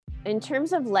In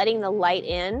terms of letting the light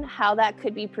in, how that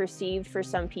could be perceived for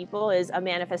some people is a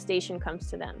manifestation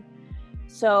comes to them.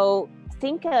 So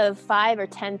think of 5 or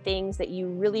 10 things that you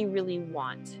really, really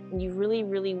want, and you really,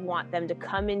 really want them to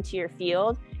come into your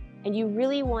field, and you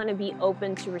really want to be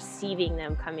open to receiving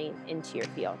them coming into your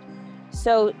field.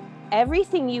 So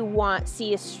everything you want,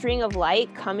 see a string of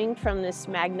light coming from this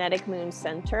magnetic moon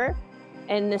center,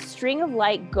 and the string of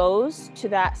light goes to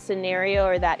that scenario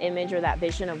or that image or that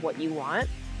vision of what you want.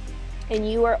 And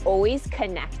you are always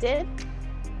connected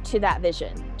to that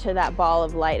vision, to that ball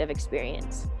of light of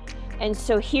experience. And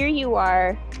so here you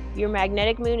are, your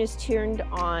magnetic moon is turned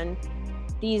on.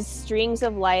 These strings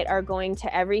of light are going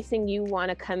to everything you want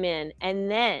to come in. And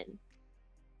then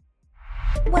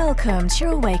welcome to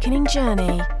your awakening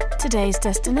journey. Today's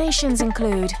destinations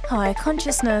include higher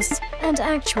consciousness and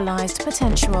actualized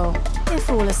potential. If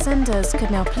all ascenders could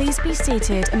now please be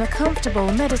seated in a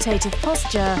comfortable meditative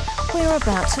posture, we're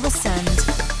about to ascend.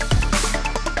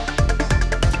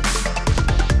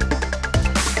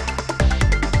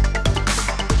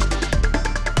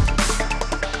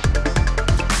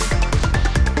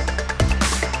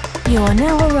 You are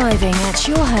now arriving at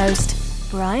your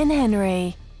host, Brian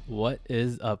Henry. What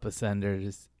is up,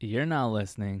 Ascenders? You're now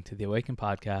listening to the Awaken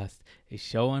Podcast, a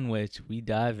show in which we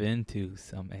dive into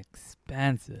some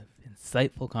expansive,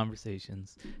 insightful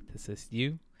conversations to assist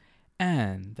you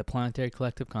and the planetary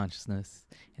collective consciousness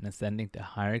in ascending to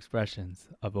higher expressions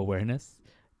of awareness,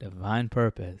 divine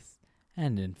purpose,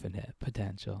 and infinite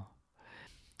potential.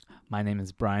 My name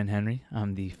is Brian Henry.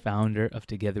 I'm the founder of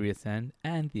Together We Ascend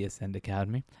and the Ascend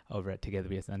Academy over at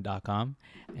togetherweascend.com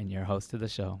and your host of the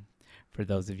show. For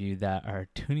those of you that are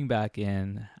tuning back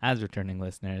in as returning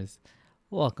listeners,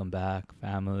 welcome back,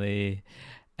 family.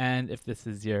 And if this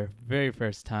is your very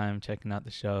first time checking out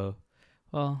the show,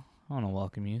 well, I want to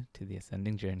welcome you to the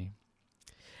Ascending Journey.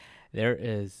 There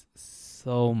is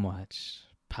so much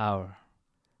power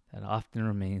that often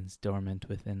remains dormant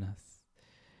within us.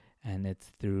 And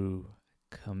it's through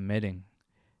committing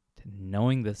to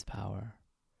knowing this power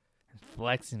and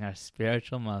flexing our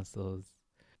spiritual muscles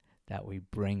that we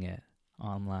bring it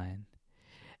online.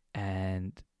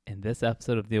 And in this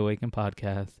episode of the Awaken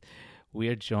Podcast, we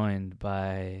are joined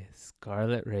by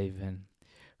Scarlet Raven,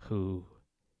 who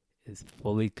is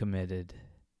fully committed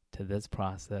to this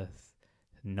process,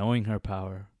 knowing her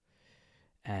power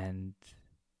and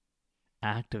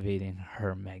activating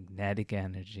her magnetic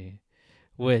energy,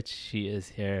 which she is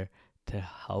here to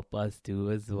help us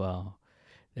do as well.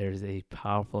 There's a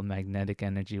powerful magnetic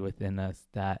energy within us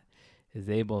that is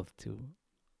able to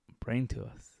bring to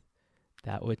us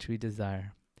that which we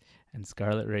desire. And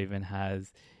Scarlet Raven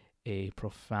has a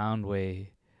profound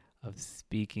way of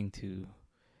speaking to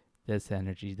this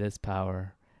energy, this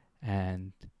power,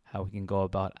 and how we can go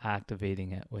about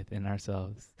activating it within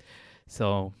ourselves.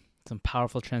 So some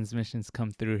powerful transmissions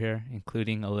come through here,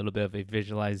 including a little bit of a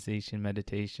visualization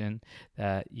meditation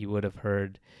that you would have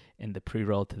heard in the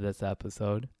pre-roll to this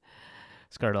episode.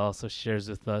 Scarlet also shares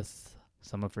with us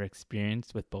some of her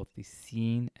experience with both the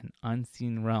seen and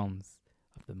unseen realms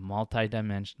of the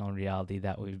multidimensional reality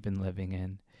that we've been living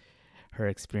in. Her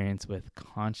experience with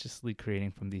consciously creating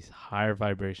from these higher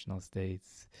vibrational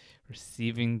states,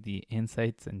 receiving the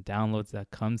insights and downloads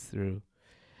that comes through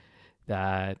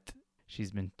that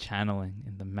she's been channeling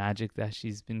in the magic that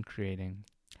she's been creating,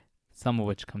 some of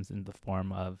which comes in the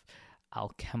form of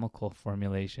alchemical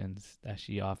formulations that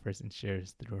she offers and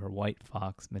shares through her White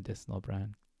Fox medicinal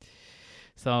brand.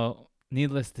 So,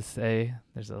 needless to say,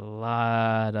 there's a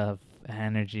lot of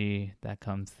energy that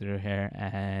comes through here,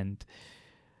 and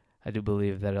I do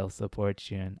believe that it'll support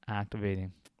you in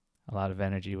activating a lot of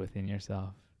energy within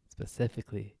yourself,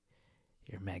 specifically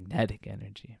your magnetic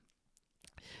energy.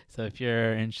 So if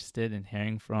you're interested in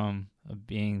hearing from a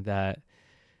being that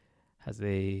has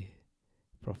a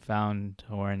profound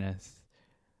awareness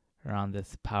around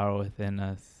this power within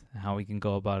us and how we can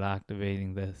go about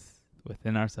activating this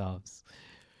within ourselves,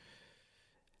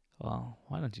 well,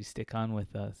 why don't you stick on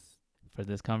with us for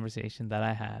this conversation that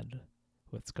I had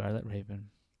with Scarlet Raven.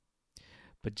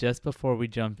 But just before we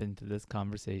jump into this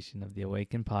conversation of the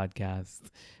Awaken Podcast,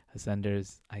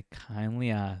 Ascenders, I kindly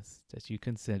ask that you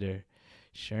consider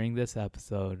sharing this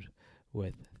episode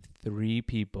with 3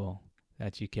 people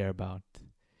that you care about.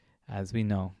 As we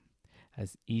know,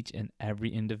 as each and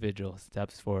every individual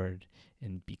steps forward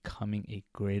in becoming a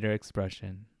greater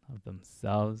expression of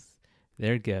themselves,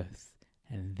 their gifts,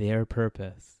 and their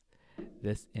purpose,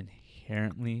 this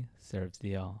inherently serves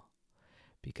the all,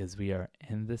 because we are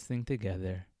in this thing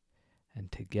together,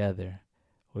 and together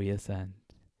we ascend.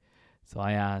 So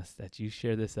I ask that you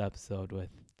share this episode with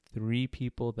 3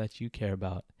 people that you care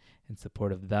about in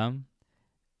support of them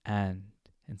and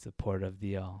in support of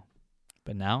the all.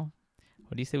 But now,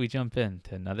 what do you say we jump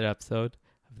into another episode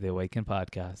of the Awaken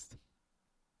Podcast?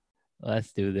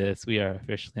 Let's do this. We are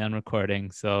officially on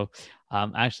recording. So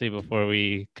actually, before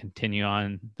we continue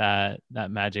on that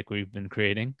magic we've been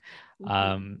creating,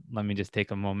 let me just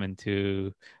take a moment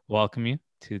to welcome you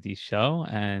to the show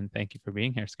and thank you for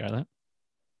being here, Scarlett.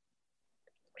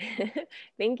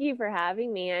 Thank you for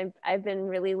having me. I've been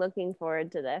really looking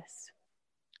forward to this.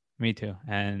 Me too.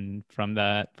 And from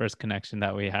that first connection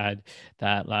that we had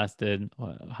that lasted,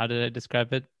 how did I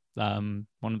describe it? One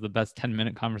of the best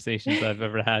 10-minute conversations I've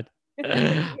ever had.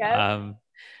 Yep.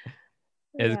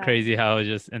 It's crazy how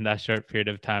just in that short period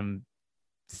of time,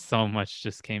 so much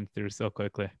just came through so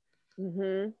quickly.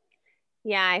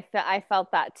 Yeah, I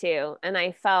felt that too. And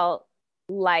I felt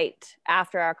light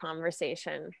after our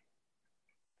conversation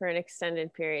for an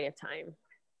extended period of time.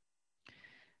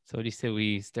 So what do you say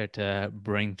we start to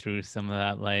bring through some of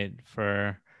that light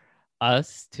for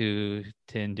us to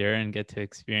endure and get to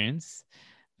experience,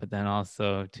 but then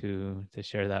also to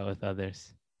share that with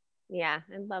others? Yeah,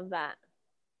 I love that.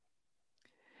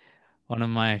 One of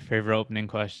my favorite opening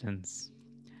questions.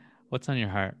 What's on your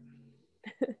heart?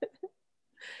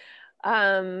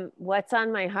 What's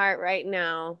on my heart right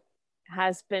now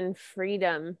has been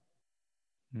freedom.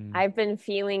 I've been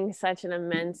feeling such an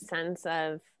immense sense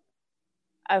of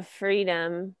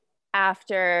freedom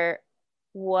after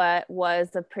what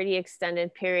was a pretty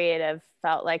extended period of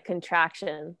felt like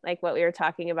contraction, like what we were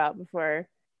talking about before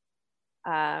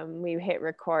we hit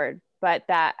record. But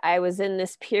that I was in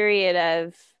this period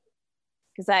of,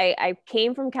 because I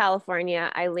came from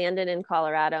California, I landed in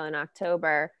Colorado in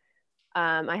October.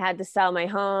 I had to sell my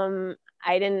home.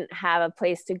 I didn't have a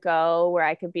place to go where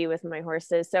I could be with my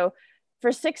horses. So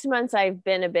for 6 months, I've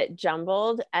been a bit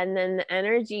jumbled. And then the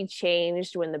energy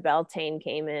changed when the Beltane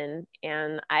came in.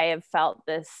 And I have felt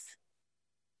this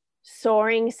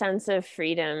soaring sense of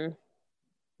freedom,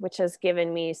 which has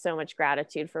given me so much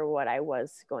gratitude for what I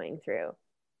was going through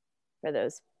for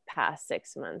those past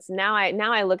 6 months. Now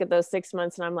I look at those 6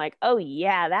 months and I'm like, oh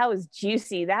yeah, that was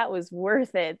juicy. That was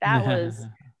worth it. That was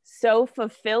so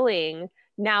fulfilling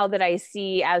now that I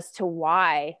see as to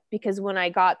why. Because when I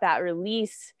got that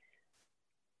release,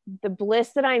 the bliss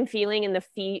that I'm feeling and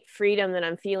the freedom that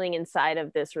I'm feeling inside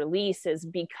of this release is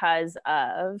because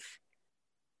of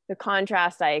the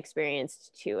contrast I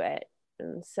experienced to it.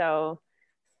 And so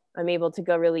I'm able to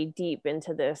go really deep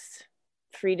into this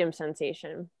freedom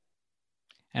sensation.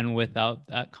 And without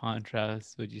that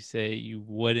contrast, would you say you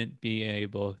wouldn't be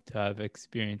able to have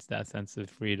experienced that sense of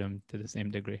freedom to the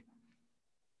same degree?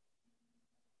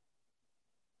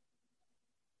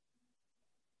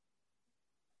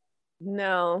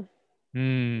 No,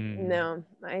 no,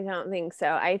 I don't think so.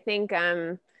 I think,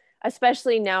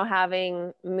 especially now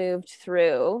having moved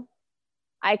through,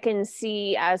 I can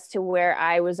see as to where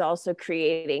I was also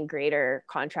creating greater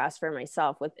contrast for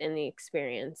myself within the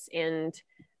experience. And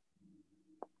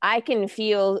I can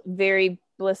feel very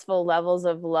blissful levels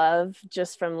of love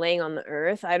just from laying on the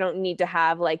earth. I don't need to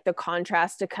have like the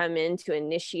contrast to come in to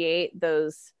initiate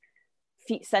those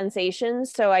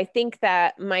sensations. So I think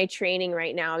that my training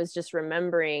right now is just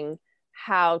remembering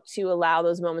how to allow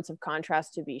those moments of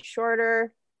contrast to be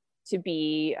shorter, to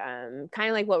be kind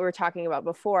of like what we were talking about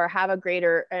before, have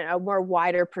a more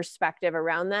wider perspective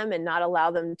around them and not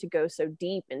allow them to go so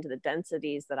deep into the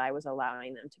densities that I was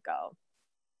allowing them to go.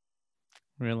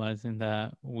 Realizing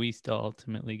that we still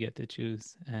ultimately get to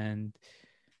choose and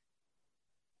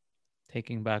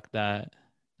taking back that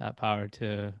power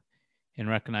to, in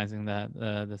recognizing that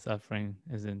the suffering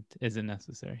isn't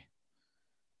necessary.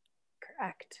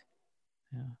 Correct.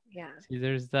 Yeah. See,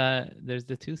 there's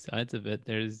the two sides of it.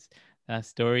 There's that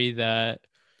story that,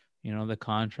 the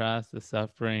contrast, the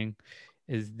suffering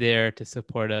is there to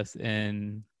support us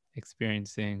in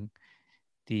experiencing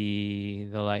the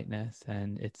lightness,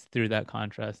 and it's through that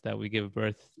contrast that we give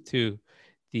birth to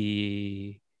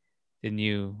the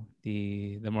new,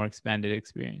 the more expanded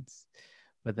experience.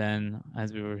 But then,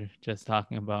 as we were just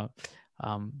talking about,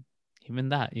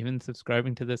 even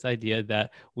subscribing to this idea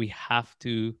that we have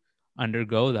to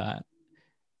undergo that,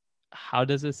 how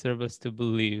does it serve us to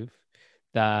believe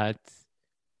that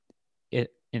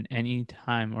it in any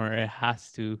time, or it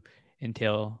has to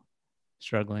entail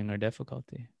struggling or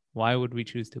difficulty? Why would we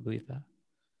choose to believe that?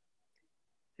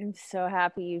 I'm so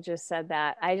happy you just said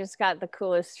that. I just got the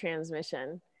coolest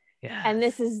transmission. Yes. And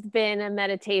this has been a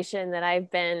meditation that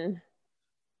I've been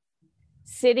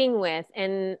sitting with,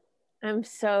 and I'm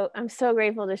so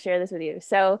grateful to share this with you.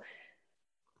 So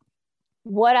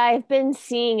what I've been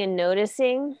seeing and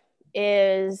noticing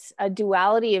is a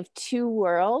duality of two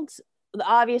worlds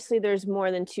obviously there's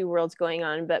more than two worlds going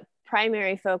on, but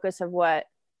primary focus of what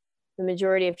the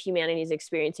majority of humanity is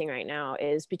experiencing right now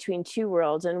is between two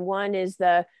worlds. And one is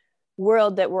the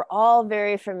world that we're all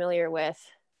very familiar with,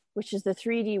 which is the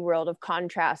 3D world of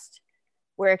contrast,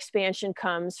 where expansion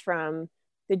comes from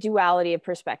the duality of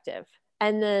perspective.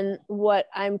 And then what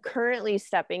I'm currently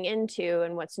stepping into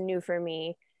and what's new for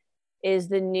me is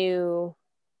the new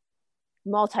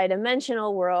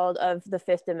multidimensional world of the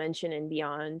fifth dimension and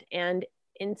beyond. And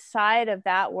inside of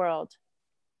that world,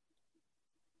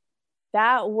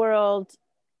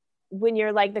 when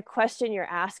you're like the question you're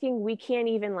asking, we can't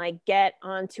even like get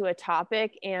onto a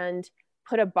topic and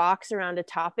put a box around a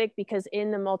topic, because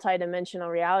in the multidimensional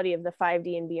reality of the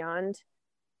 5D and beyond,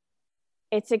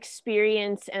 it's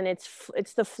experience, and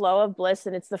it's the flow of bliss,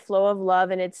 and it's the flow of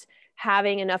love, and it's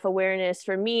having enough awareness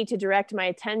for me to direct my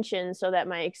attention so that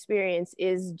my experience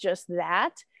is just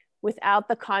that, without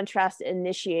the contrast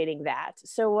initiating that.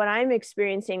 So what I'm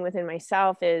experiencing within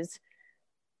myself is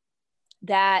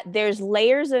that there's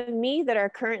layers of me that are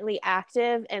currently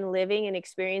active and living and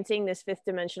experiencing this fifth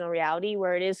dimensional reality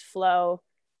where it is flow,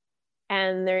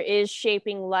 and there is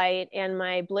shaping light, and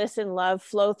my bliss and love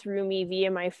flow through me via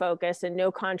my focus, and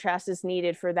no contrast is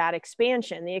needed for that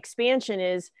expansion. The expansion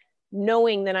is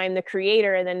knowing that I'm the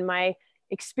creator, and then my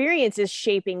experience is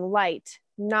shaping light,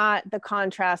 not the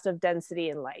contrast of density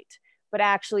and light, but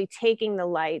actually taking the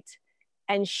light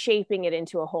and shaping it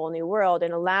into a whole new world,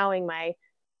 and allowing my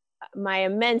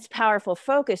immense powerful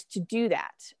focus to do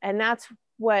that. And that's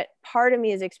what part of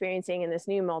me is experiencing in this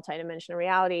new multidimensional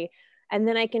reality. And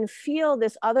then I can feel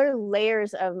this other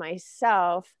layers of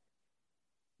myself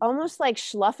almost like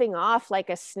sloughing off like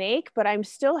a snake, but I'm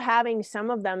still having some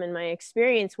of them in my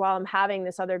experience while I'm having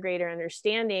this other greater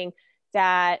understanding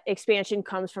that expansion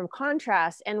comes from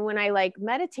contrast. And when I like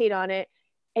meditate on it,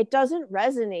 it doesn't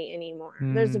resonate anymore.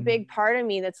 There's a big part of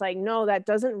me that's like, no, that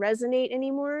doesn't resonate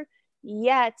anymore.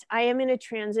 Yet I am in a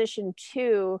transition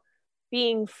to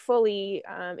being fully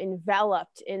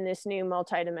enveloped in this new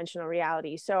multidimensional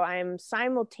reality. So I'm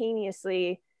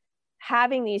simultaneously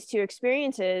having these two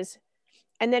experiences.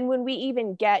 And then when we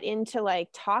even get into like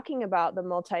talking about the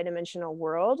multidimensional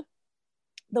world,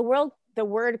 the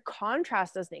word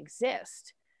contrast doesn't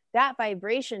exist. That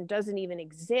vibration doesn't even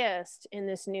exist in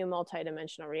this new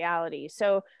multidimensional reality.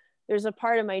 So there's a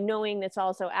part of my knowing that's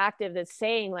also active that's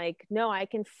saying like, no, I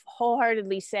can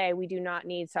wholeheartedly say we do not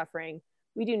need suffering.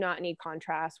 We do not need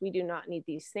contrast. We do not need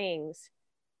these things.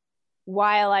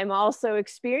 While I'm also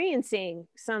experiencing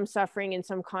some suffering and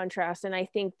some contrast. And I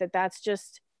think that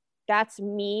that's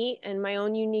me and my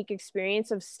own unique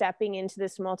experience of stepping into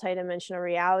this multidimensional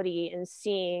reality and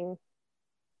seeing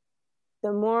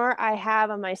the more I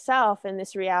have of myself in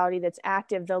this reality that's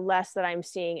active, the less that I'm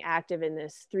seeing active in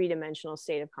this three-dimensional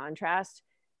state of contrast.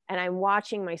 And I'm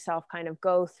watching myself kind of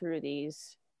go through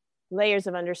these layers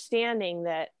of understanding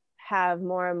that have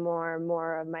more and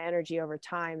more of my energy over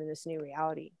time in this new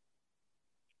reality.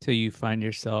 So you find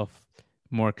yourself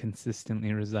more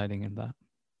consistently residing in that.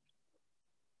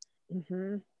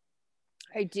 Mm-hmm.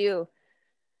 I do.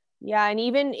 Yeah. And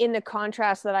even in the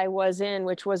contrast that I was in,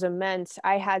 which was immense,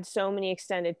 I had so many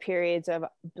extended periods of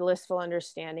blissful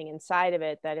understanding inside of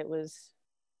it that it was,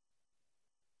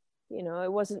 you know,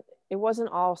 it wasn't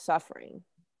all suffering.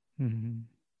 Mm-hmm.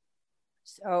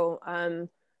 So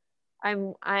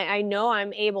I know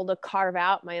I'm able to carve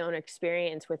out my own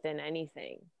experience within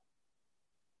anything.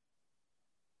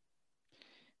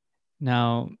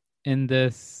 Now, in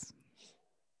this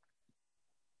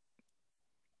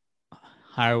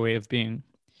higher way of being,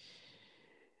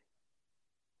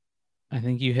 I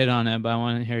think you hit on it, but I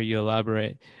want to hear you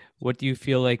elaborate. What do you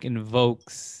feel like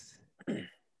invokes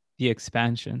the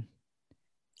expansion?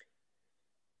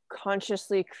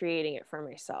 Consciously creating it for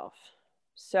myself.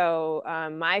 So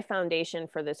my foundation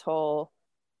for this whole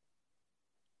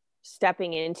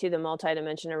stepping into the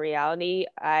multidimensional reality,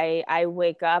 I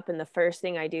wake up, and the first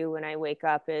thing I do when I wake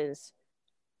up is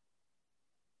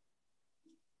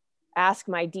ask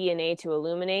my DNA to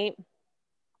illuminate.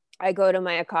 I go to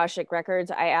my Akashic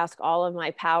records. I ask all of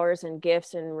my powers and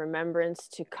gifts and remembrance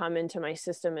to come into my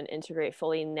system and integrate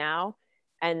fully now.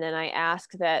 And then I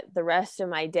ask that the rest of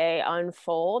my day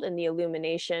unfold in the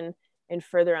illumination and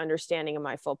further understanding of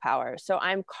my full power. So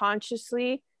I'm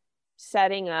consciously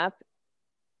setting up,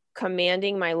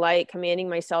 commanding my light, commanding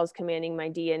my cells, commanding my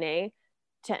DNA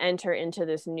to enter into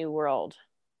this new world.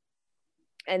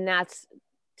 And that's,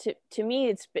 to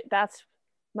me, that's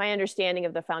my understanding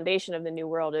of the foundation of the new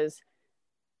world is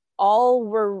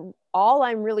all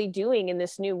I'm really doing in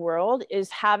this new world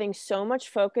is having so much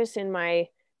focus in my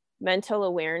mental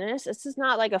awareness. This is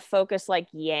not like a focus like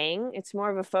yang. It's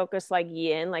more of a focus like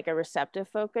yin, like a receptive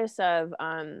focus of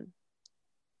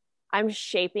I'm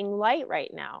shaping light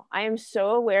right now. I am so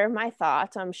aware of my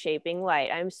thoughts. I'm shaping light.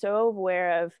 I'm so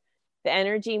aware of the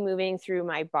energy moving through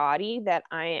my body that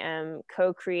I am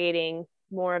co-creating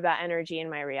more of that energy in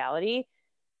my reality.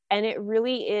 And it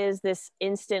really is this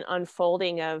instant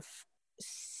unfolding of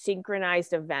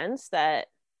synchronized events that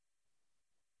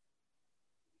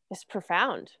is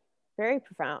profound, very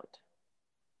profound.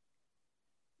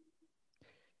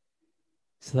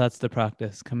 So that's the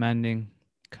practice, commanding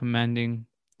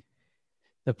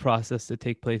the process to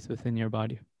take place within your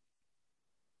body.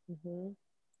 Mm-hmm.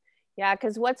 Yeah,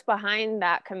 because what's behind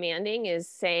that commanding is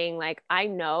saying, like, I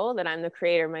know that I'm the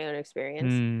creator of my own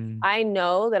experience. I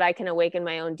know that I can awaken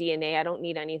my own DNA. I don't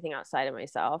need anything outside of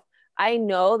myself. I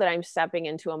know that I'm stepping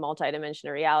into a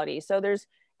multidimensional reality. So there's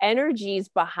energies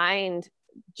behind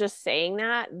just saying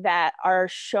that are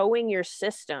showing your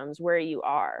systems where you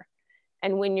are.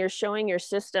 And when you're showing your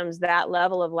systems that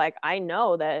level of like, I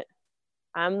know that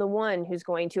I'm the one who's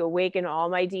going to awaken all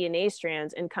my DNA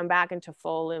strands and come back into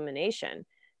full illumination.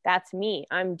 That's me.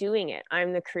 I'm doing it.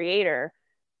 I'm the creator.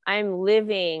 I'm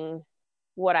living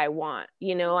what I want.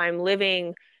 You know, I'm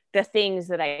living the things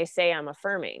that I say I'm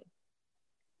affirming.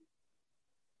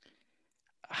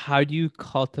 How do you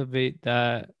cultivate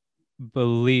that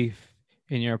belief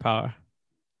in your power?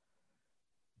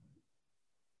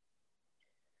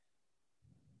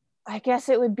 I guess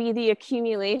it would be the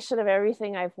accumulation of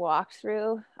everything I've walked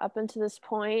through up until this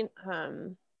point.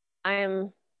 I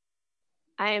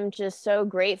am just so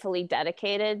gratefully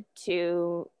dedicated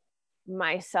to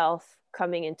myself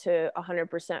coming into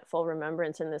 100% full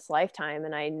remembrance in this lifetime.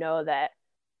 And I know that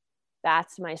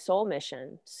that's my soul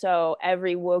mission. So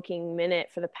every waking minute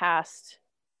for the past,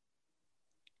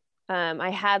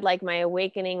 I had like my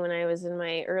awakening when I was in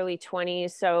my early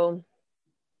 20s. So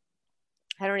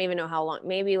I don't even know how long,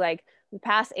 maybe like the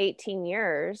past 18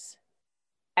 years,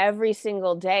 every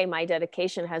single day, my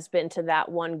dedication has been to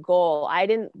that one goal. I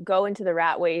didn't go into the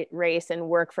rat race and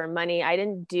work for money. I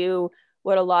didn't do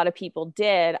what a lot of people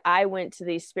did. I went to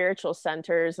these spiritual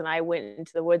centers and I went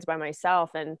into the woods by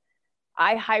myself, and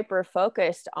I hyper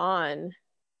focused on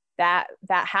that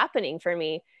happening for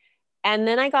me. And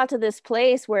then I got to this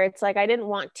place where it's like I didn't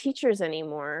want teachers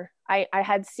anymore. I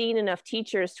had seen enough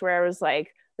teachers to where I was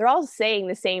like, they're all saying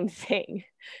the same thing.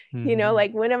 Mm-hmm. You know,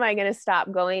 like, when am I going to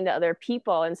stop going to other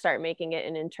people and start making it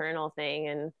an internal thing?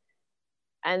 And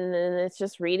then it's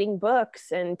just reading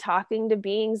books and talking to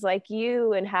beings like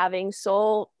you and having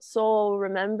soul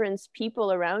remembrance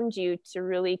people around you to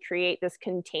really create this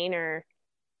container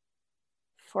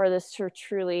for this to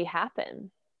truly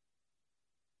happen.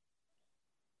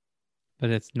 But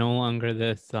it's no longer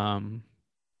this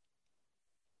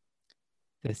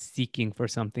this seeking for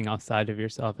something outside of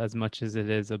yourself as much as it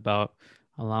is about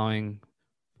allowing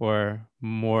for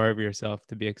more of yourself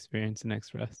to be experienced and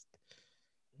expressed.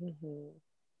 Mm-hmm.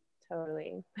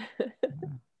 Totally. Yeah,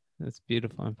 that's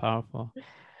beautiful and powerful.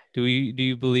 Do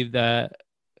you believe that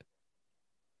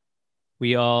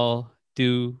we all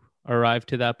do arrive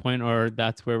to that point, or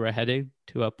that's where we're headed,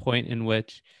 to a point in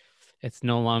which it's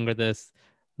no longer this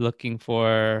looking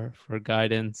for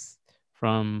guidance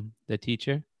from the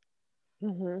teacher?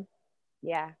 Mm-hmm.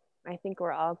 Yeah, I think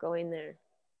we're all going there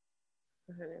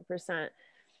 100%.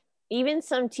 Even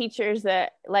some teachers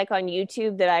that, like, on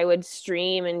YouTube that I would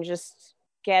stream and just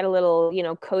get a little, you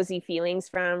know, cozy feelings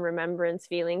from, remembrance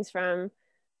feelings from,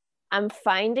 I'm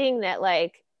finding that,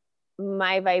 like,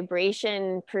 my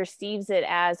vibration perceives it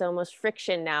as almost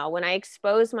friction now. When I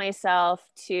expose myself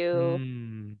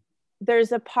to,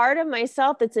 there's a part of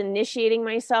myself that's initiating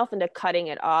myself into cutting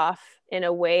it off in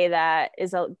a way that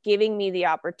is giving me the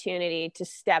opportunity to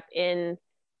step in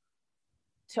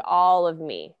to all of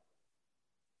me.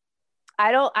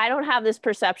 I don't have this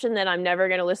perception that I'm never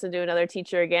going to listen to another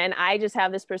teacher again. I just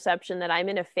have this perception that I'm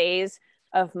in a phase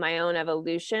of my own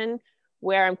evolution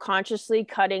where I'm consciously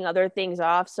cutting other things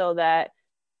off so that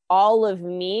all of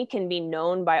me can be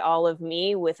known by all of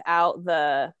me without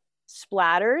the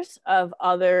splatters of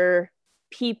other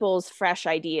people's fresh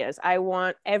ideas. I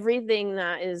want everything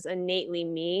that is innately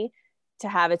me to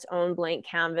have its own blank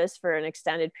canvas for an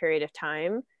extended period of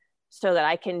time, so that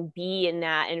I can be in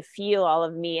that and feel all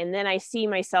of me. And then I see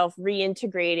myself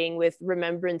reintegrating with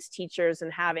remembrance teachers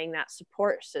and having that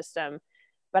support system.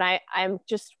 But I'm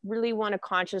just really want to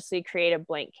consciously create a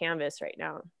blank canvas right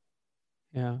now.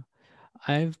 Yeah.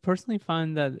 I've personally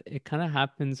found that it kind of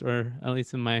happens, or at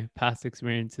least in my past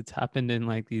experience, it's happened in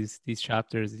like these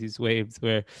chapters, these waves,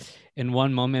 where in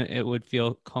one moment it would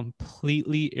feel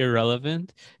completely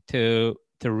irrelevant to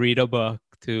read a book,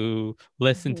 to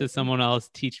listen to someone else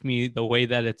teach me the way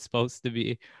that it's supposed to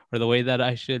be or the way that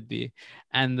I should be.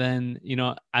 And then,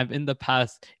 I've in the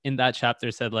past in that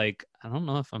chapter said, like, I don't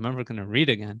know if I'm ever going to read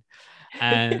again.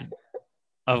 And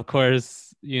of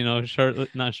course, not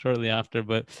shortly after,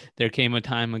 but there came a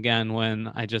time again when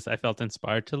I felt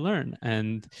inspired to learn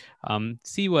and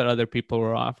see what other people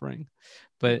were offering.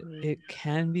 But it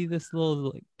can be this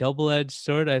little like double-edged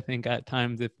sword, I think, at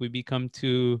times, if we become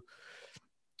too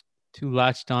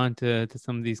latched on to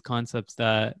some of these concepts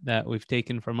that we've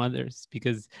taken from others,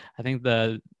 because I think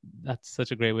that's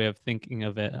such a great way of thinking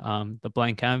of it. The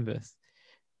blank canvas,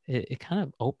 it kind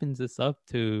of opens us up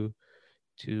to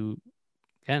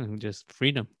again, just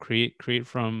freedom, create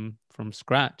from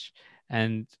scratch.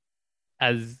 And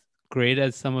as great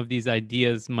as some of these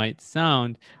ideas might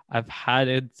sound, I've had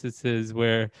instances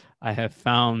where I have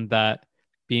found that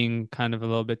being kind of a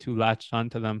little bit too latched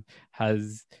onto them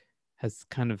has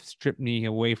kind of stripped me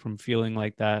away from feeling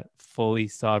like that fully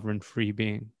sovereign, free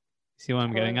being. See what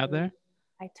I'm getting at there?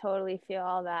 I totally feel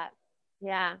all that.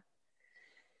 Yeah.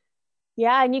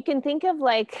 Yeah. And you can think of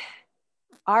like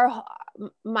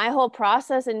my whole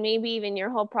process, and maybe even your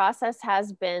whole process,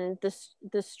 has been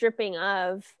the stripping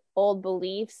of old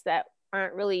beliefs that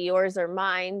aren't really yours or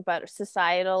mine, but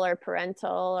societal or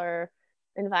parental or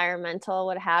environmental,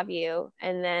 what have you.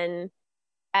 And then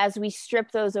as we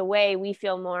strip those away, we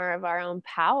feel more of our own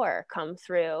power come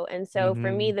through. And so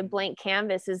for me, the blank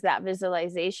canvas is that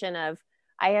visualization of,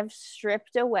 I have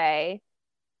stripped away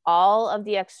all of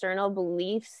the external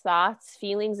beliefs, thoughts,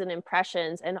 feelings, and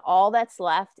impressions. And all that's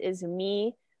left is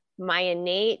me, my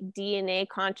innate DNA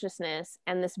consciousness,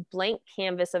 and this blank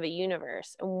canvas of a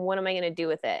universe. And what am I going to do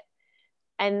with it?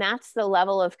 And that's the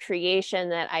level of creation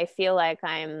that I feel like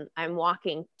I'm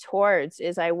walking towards.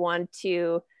 Is I want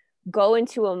to go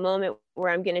into a moment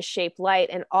where I'm going to shape light,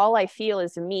 and all I feel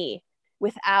is me,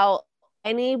 without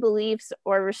any beliefs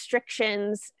or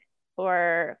restrictions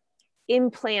or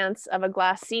implants of a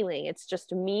glass ceiling. It's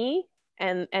just me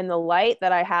and the light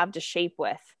that I have to shape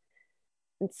with.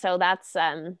 And so that's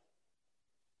what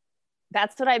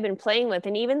I've been playing with.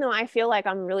 And even though I feel like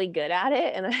I'm really good at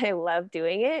it and I love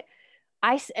doing it,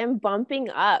 I am bumping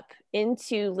up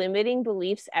into limiting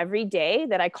beliefs every day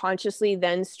that I consciously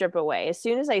then strip away. As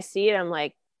soon as I see it, I'm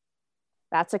like,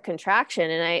 that's a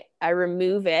contraction. And I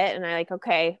remove it, and I like,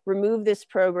 okay, remove this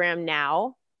program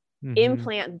now.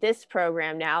 Implant this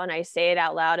program now. And I say it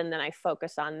out loud, and then I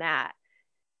focus on that.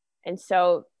 And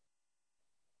so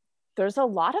there's a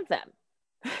lot of them.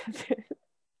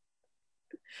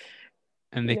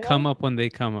 And they come up when they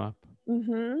come up.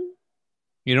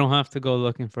 You don't have to go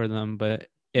looking for them, but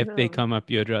if they come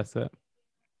up, you address it.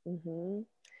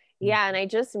 Yeah. And I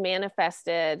just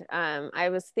manifested, I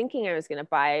was thinking I was going to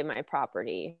buy my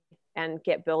property and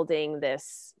get building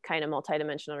this kind of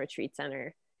multidimensional retreat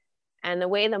center. And the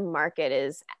way the market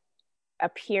is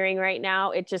appearing right now,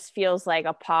 it just feels like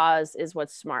a pause is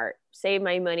what's smart. Save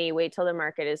my money, wait till the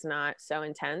market is not so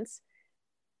intense.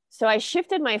 So I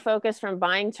shifted my focus from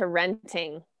buying to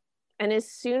renting. And as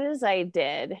soon as I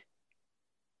did,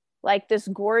 like, this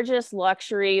gorgeous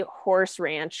luxury horse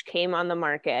ranch came on the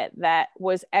market that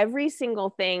was every single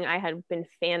thing I had been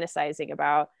fantasizing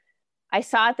about. I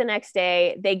saw it the next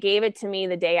day. They gave it to me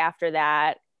the day after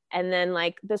that. And then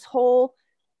like this whole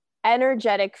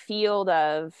energetic field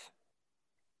of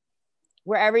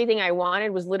where everything I wanted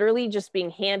was literally just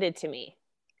being handed to me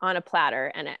on a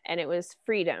platter, and it was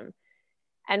freedom.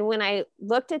 And when I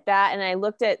looked at that, and I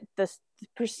looked at the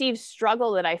perceived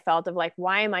struggle that I felt of like,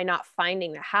 why am I not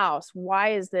finding the house?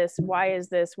 Why is this?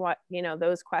 What,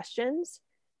 those questions,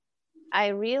 I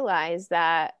realized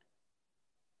that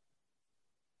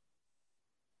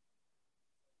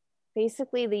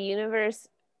basically the universe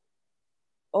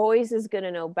always is going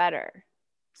to know better.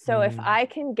 So if I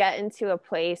can get into a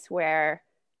place where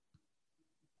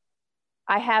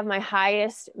I have my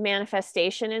highest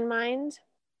manifestation in mind,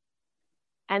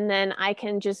 and then I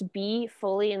can just be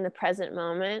fully in the present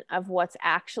moment of what's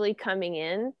actually coming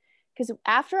in. Because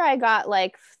after I got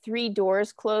like 3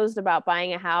 doors closed about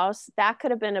buying a house, that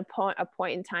could have been a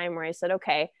point in time where I said,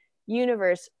 okay,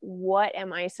 universe, what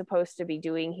am I supposed to be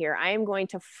doing here? I am going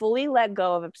to fully let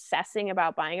go of obsessing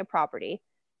about buying a property.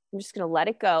 I'm just going to let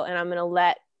it go. And I'm going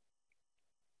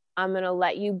to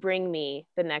let you bring me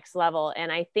the next level.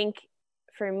 And I think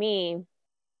for me,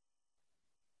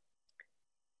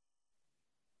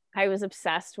 I was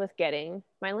obsessed with getting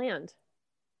my land.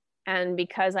 And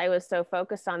because I was so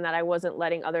focused on that, I wasn't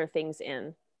letting other things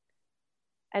in.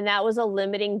 And that was a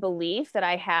limiting belief that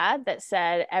I had that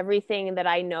said everything that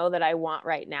I know that I want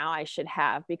right now, I should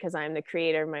have, because I'm the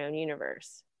creator of my own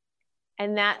universe.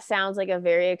 And that sounds like a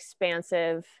very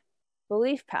expansive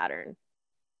belief pattern.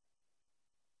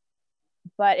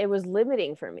 But it was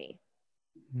limiting for me.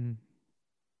 Mm.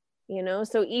 You know,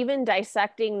 so even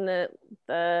dissecting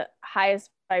the highest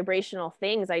vibrational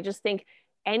things, I just think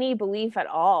any belief at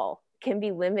all can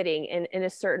be limiting in a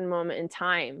certain moment in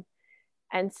time.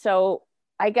 And so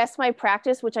I guess my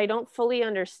practice, which I don't fully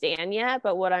understand yet,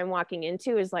 but what I'm walking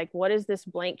into is like, what does this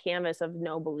blank canvas of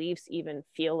no beliefs even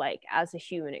feel like as a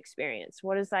human experience?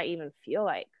 What does that even feel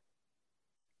like?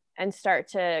 And start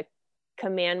to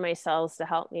command my cells to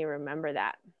help me remember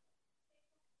that.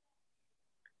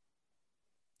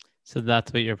 So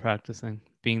that's what you're practicing,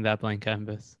 being that blank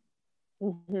canvas.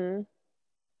 Mm-hmm.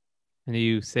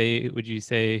 And would you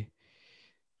say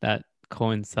that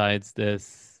coincides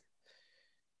this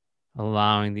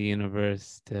allowing the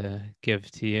universe to give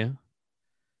to you?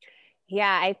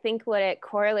 Yeah, I think what it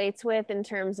correlates with in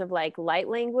terms of like light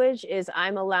language is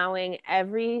I'm allowing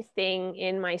everything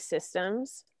in my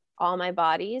systems, all my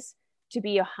bodies, to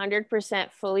be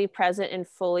 100% fully present and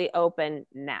fully open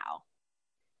now.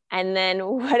 And then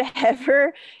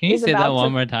whatever Can you is say that about one to,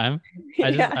 more time?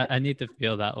 yeah, I need to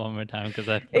feel that one more time because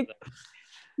I you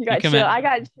you got chill. I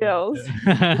got chills.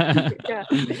 Yeah.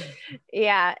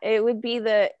 Yeah, it would be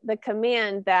the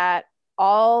command that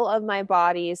all of my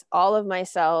bodies, all of my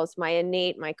cells, my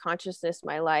innate, my consciousness,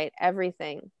 my light,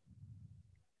 everything,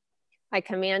 I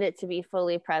command it to be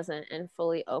fully present and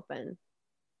fully open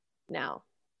now.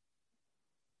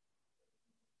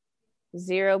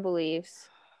 Zero beliefs,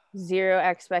 zero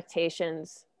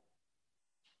expectations,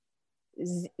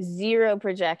 zero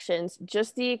projections,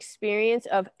 just the experience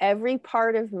of every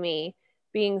part of me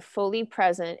being fully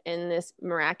present in this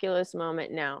miraculous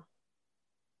moment now.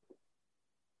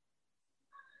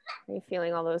 Are you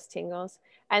feeling all those tingles?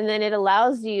 And then it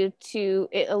allows you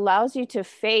to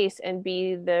face and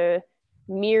be the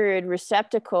mirrored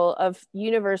receptacle of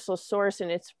universal source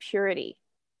and its purity.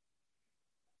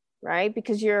 Right?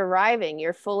 Because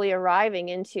you're fully arriving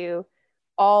into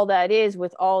all that is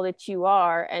with all that you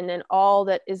are. And then all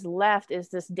that is left is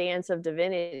this dance of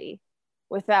divinity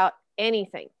without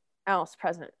anything else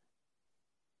present.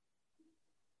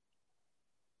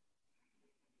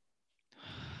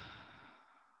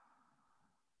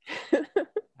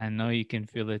 I know you can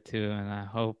feel it too, and I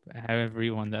hope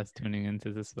everyone that's tuning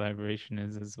into this vibration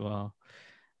is as well.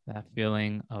 That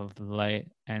feeling of light,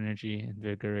 energy,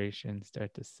 invigoration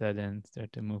start to set in,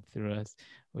 start to move through us.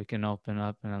 We can open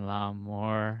up and allow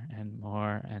more and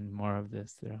more and more of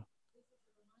this through.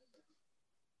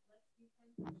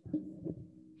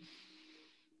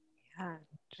 Yeah,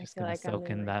 just gonna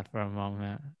soak in that for a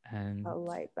moment. And a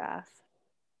light bath.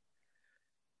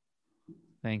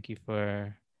 Thank you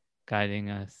for guiding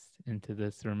us into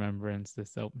this remembrance,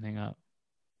 this opening up.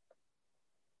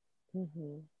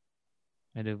 Mm-hmm.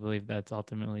 I do believe that's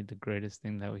ultimately the greatest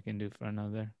thing that we can do for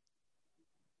another.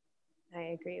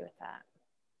 I agree with that.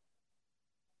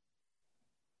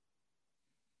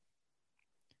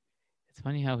 It's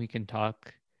funny how we can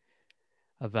talk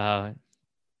about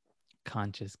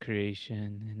conscious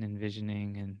creation and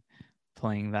envisioning and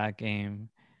playing that game,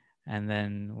 and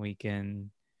then we can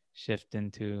shift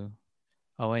into,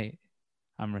 oh wait,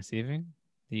 I'm receiving,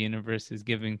 the universe is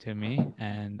giving to me,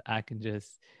 and I can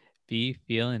just be,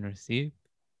 feel, and receive.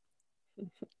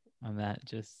 And that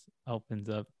just opens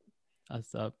us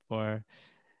up for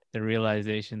the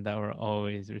realization that we're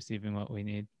always receiving what we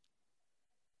need.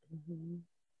 Mm-hmm.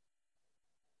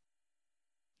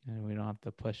 And we don't have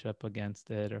to push up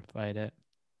against it or fight it.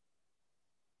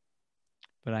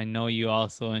 But I know you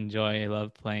also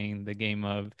love playing the game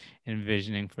of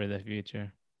envisioning for the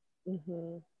future.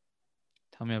 Mm-hmm.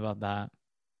 Tell me about that.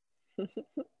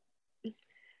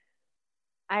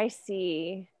 I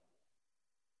see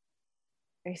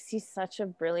such a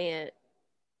brilliant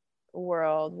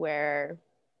world where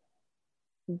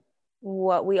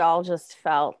what we all just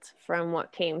felt from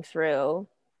what came through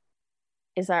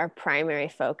is our primary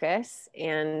focus,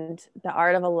 and the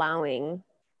art of allowing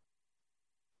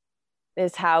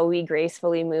is how we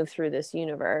gracefully move through this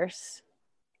universe.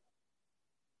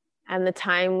 And the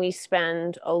time we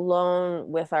spend alone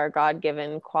with our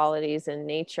God-given qualities in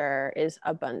nature is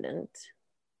abundant.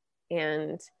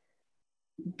 And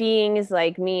beings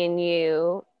like me and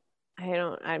you,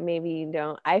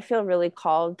 I feel really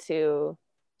called to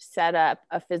set up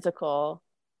a physical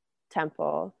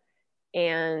temple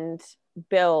and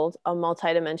build a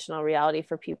multidimensional reality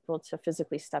for people to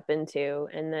physically step into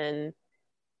and then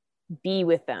be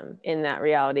with them in that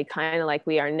reality, kind of like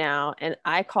we are now. And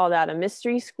I call that a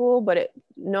mystery school, but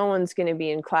no one's going to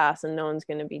be in class and no one's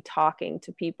going to be talking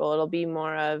to people. It'll be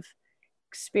more of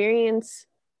experience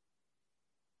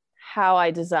how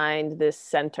I designed this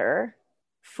center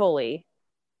fully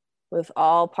with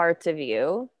all parts of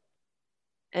you,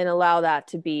 and allow that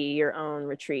to be your own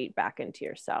retreat back into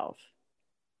yourself.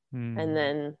 And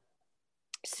then,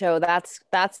 so that's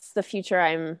the future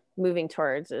I'm moving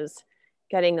towards, is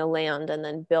getting the land and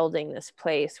then building this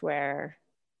place where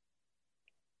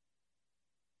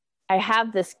I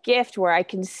have this gift where I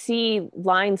can see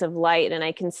lines of light, and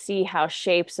I can see how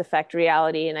shapes affect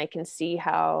reality, and I can see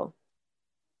how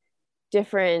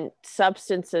different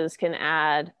substances can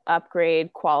add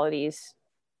upgrade qualities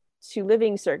to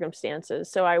living circumstances.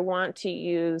 So I want to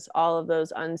use all of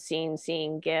those unseen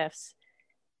seeing gifts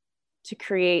to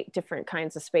create different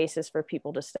kinds of spaces for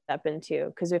people to step into.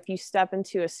 Because if you step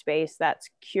into a space that's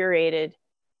curated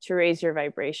to raise your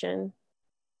vibration,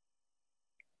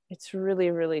 it's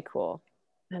really, really cool.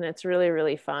 And it's really,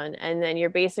 really fun. And then you're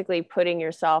basically putting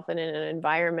yourself in an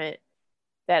environment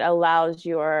that allows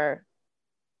your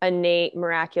innate,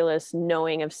 miraculous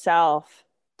knowing of self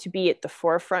to be at the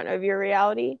forefront of your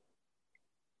reality.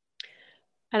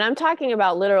 And I'm talking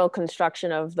about literal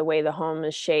construction of the way the home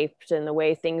is shaped and the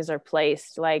way things are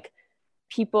placed. Like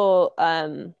people,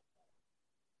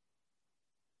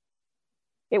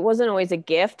 it wasn't always a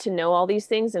gift to know all these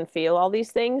things and feel all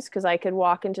these things, because I could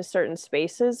walk into certain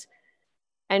spaces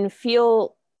and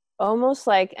feel almost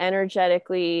like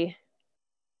energetically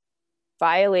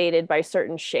violated by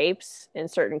certain shapes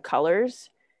and certain colors.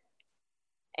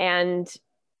 And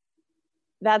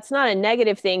that's not a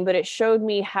negative thing, but it showed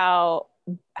me how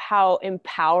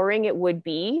empowering it would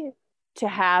be to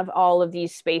have all of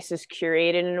these spaces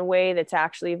curated in a way that's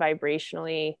actually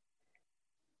vibrationally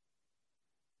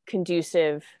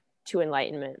conducive to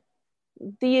enlightenment.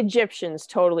 The Egyptians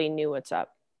totally knew what's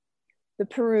up. The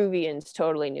Peruvians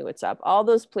totally knew what's up. All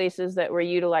those places that were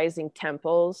utilizing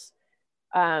temples,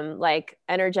 like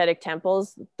energetic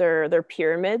temples, they're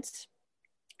pyramids,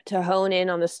 to hone in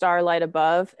on the starlight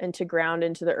above and to ground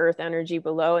into the earth energy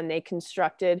below. And they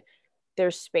constructed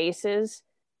their spaces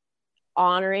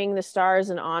honoring the stars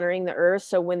and honoring the earth.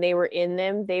 So when they were in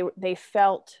them, they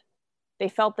felt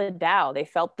the Tao, they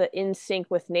felt the in sync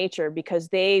with nature, because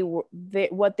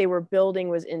what they were building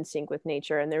was in sync with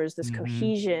nature. And there was this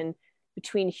cohesion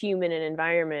between human and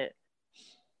environment.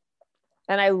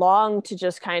 And I long to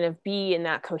just kind of be in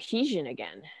that cohesion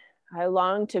again. I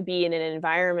long to be in an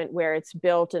environment where it's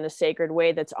built in a sacred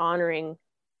way that's honoring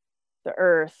the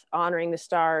earth, honoring the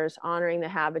stars, honoring the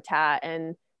habitat,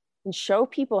 and show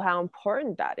people how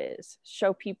important that is.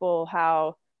 Show people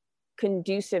how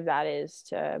conducive that is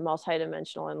to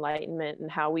multidimensional enlightenment,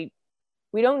 and how we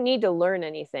don't need to learn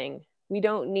anything. We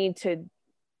don't need to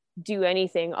do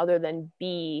anything other than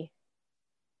be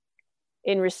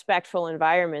in respectful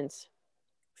environments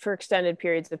for extended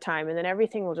periods of time, and then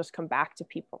everything will just come back to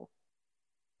people.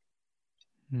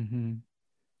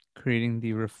 Creating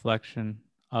the reflection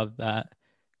of that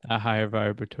higher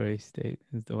vibratory state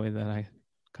is the way that I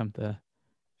come to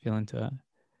feel into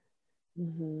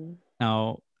it.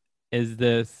 Now, is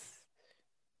this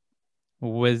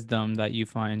wisdom that you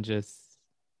find just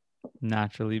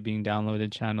naturally being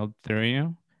downloaded, channeled through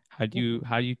you? How do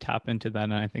you tap into that?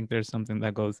 And I think there's something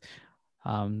that goes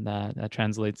that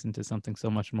translates into something so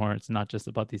much more. It's not just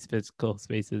about these physical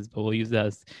spaces, but we'll use that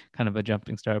as kind of a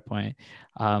jumping start point.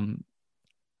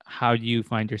 How do you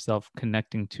find yourself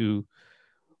connecting to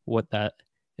what that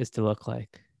is to look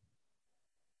like?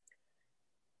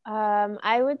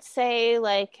 I would say,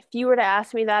 like, if you were to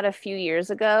ask me that a few years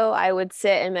ago, I would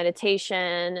sit in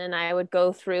meditation and I would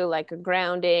go through like a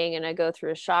grounding, and I go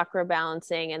through a chakra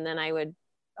balancing, and then I would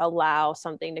allow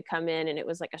something to come in, and it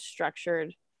was like a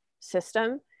structured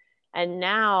system. And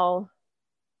now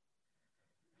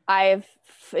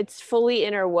it's fully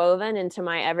interwoven into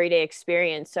my everyday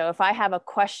experience. So if I have a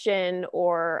question,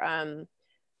 or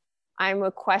I'm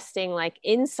requesting like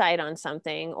insight on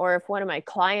something, or if one of my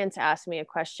clients asks me a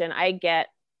question,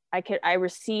 I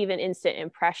receive an instant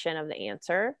impression of the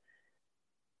answer.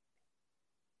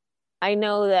 I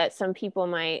know that some people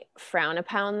might frown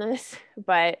upon this,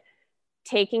 but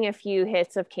taking a few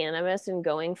hits of cannabis and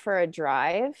going for a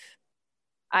drive,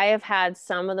 I have had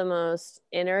some of the most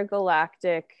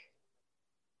intergalactic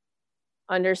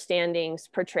understandings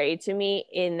portrayed to me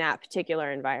in that particular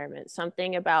environment.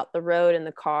 Something about the road and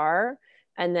the car,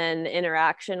 and then the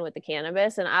interaction with the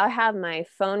cannabis. And I'll have my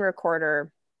phone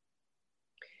recorder,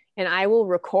 and I will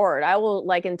record. I will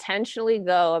like intentionally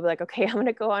go. I'll be like, okay, I'm going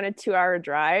to go on a 2-hour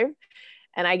drive.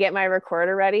 And I get my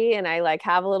recorder ready, and I like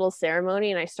have a little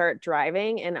ceremony, and I start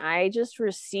driving, and I just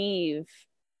receive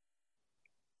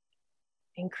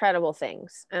incredible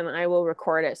things, and I will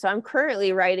record it. So I'm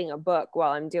currently writing a book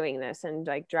while I'm doing this and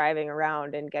like driving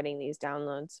around and getting these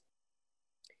downloads.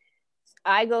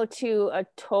 I go to a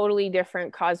totally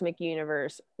different cosmic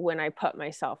universe when I put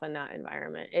myself in that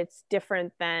environment. It's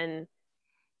different than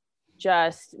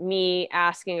just me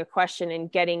asking a question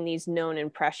and getting these known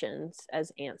impressions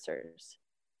as answers.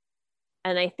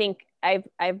 And I think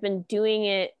I've been doing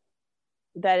it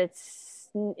that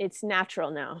it's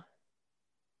natural now.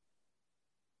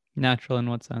 Natural in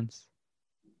what sense?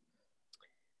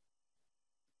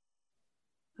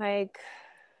 Like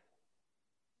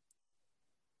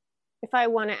if I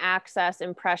want to access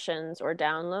impressions or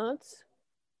downloads,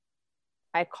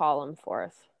 I call them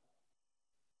forth.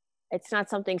 It's not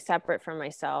something separate from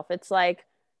myself. It's like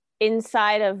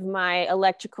inside of my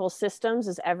electrical systems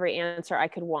is every answer I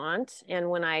could want. And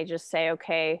when I just say,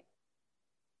 okay,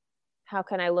 how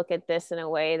can I look at this in a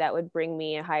way that would bring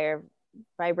me a higher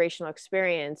vibrational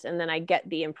experience? And then I get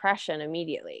the impression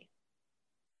immediately.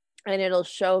 And it'll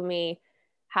show me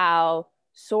how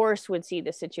source would see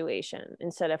the situation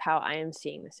instead of how I am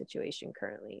seeing the situation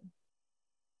currently.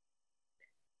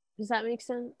 Does that make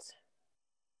sense?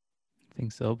 I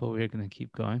think so, but we're going to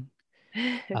keep going.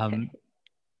 Okay.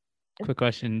 Quick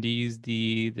question. Do you use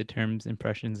the terms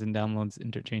impressions and downloads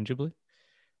interchangeably?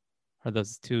 Are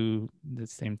those two the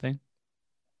same thing?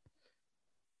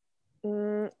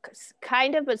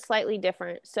 Kind of, but slightly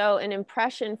different. So an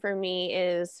impression for me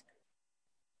is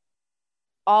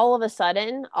all of a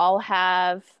sudden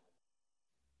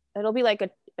it'll be like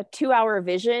a 2-hour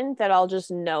vision that I'll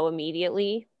just know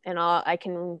immediately, and I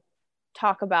can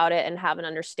talk about it and have an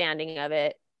understanding of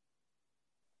it.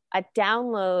 A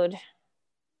download,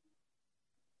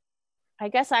 I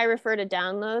guess I refer to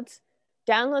downloads.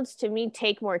 Downloads to me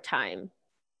take more time.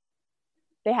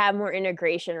 They have more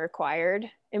integration required.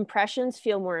 Impressions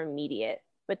feel more immediate,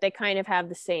 but they kind of have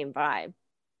the same vibe.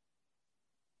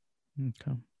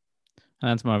 Okay. And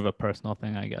that's more of a personal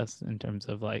thing, I guess, in terms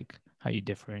of like how you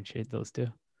differentiate those two.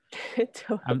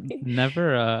 Totally. I've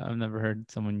never heard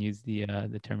someone use the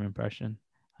term impression.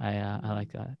 I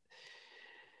like that.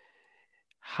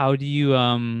 How do you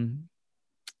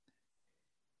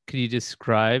could you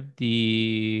describe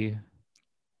the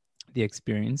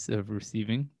experience of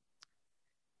receiving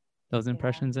those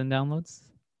impressions and downloads?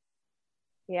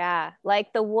 Yeah,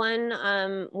 like the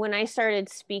one when I started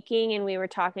speaking and we were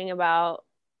talking about,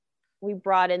 we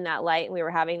brought in that light and we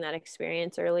were having that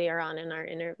experience earlier on in our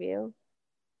interview.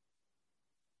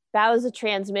 That was a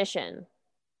transmission.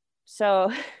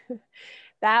 So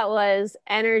that was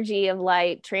energy of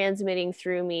light transmitting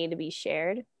through me to be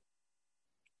shared.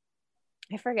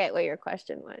 I forget what your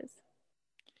question was.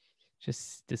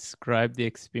 Just describe the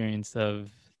experience of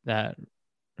that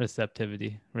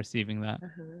receptivity, receiving that.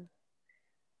 Uh-huh.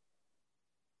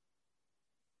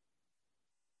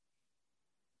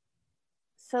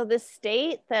 So the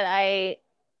state and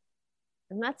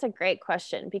that's a great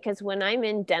question, because when I'm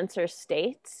in denser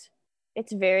states,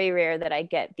 it's very rare that I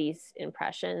get these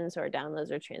impressions or downloads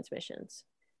or transmissions.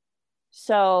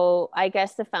 So I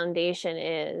guess the foundation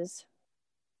is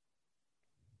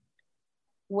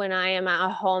when I am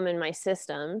at home in my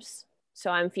systems. So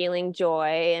I'm feeling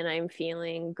joy and I'm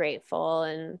feeling grateful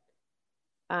and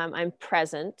I'm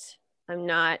present. I'm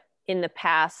not in the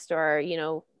past or,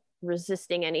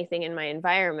 resisting anything in my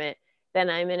environment. Then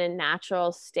I'm in a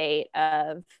natural state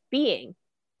of being.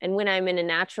 And when I'm in a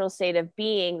natural state of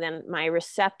being, then my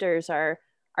receptors are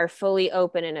fully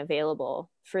open and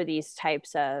available for these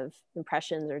types of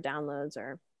impressions or downloads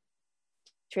or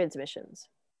transmissions.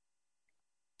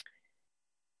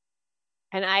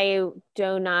 And I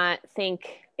do not think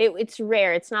it's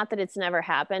rare. It's not that it's never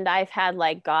happened. I've had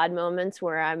like God moments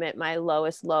where I'm at my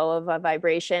lowest low of a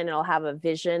vibration and I'll have a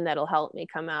vision that'll help me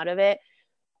come out of it.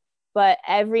 But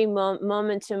every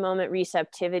moment to moment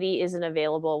receptivity isn't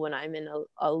available when I'm in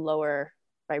a lower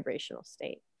vibrational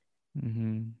state.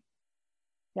 Mm-hmm.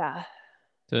 Yeah.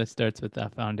 So it starts with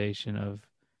that foundation of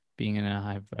being in a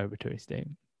high vibratory state.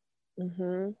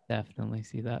 Mm-hmm. Definitely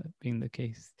see that being the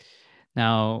case.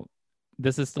 Now,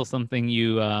 this is still something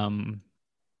you'll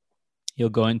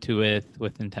go into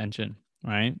with intention,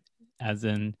 right? As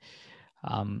in,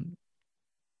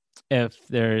 if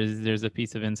there's a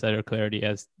piece of insight or clarity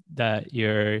as that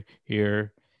you're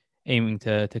aiming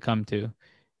to come to,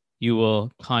 you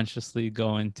will consciously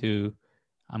go into,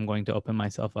 I'm going to open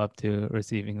myself up to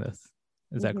receiving this.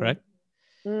 Is that correct?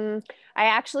 I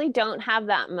actually don't have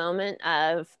that moment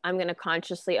of I'm going to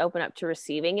consciously open up to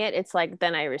receiving it. It's like,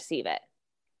 then I receive it.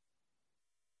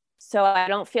 So I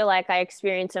don't feel like I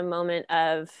experience a moment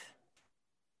of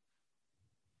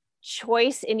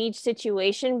choice in each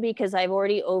situation because I've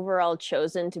already overall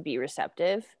chosen to be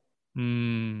receptive.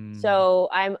 So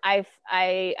I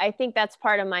think that's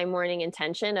part of my morning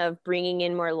intention of bringing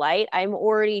in more light. I'm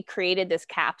already created this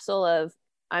capsule of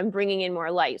I'm bringing in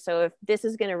more light. So if this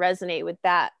is going to resonate with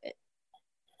that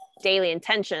daily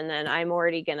intention, then I'm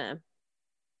already going to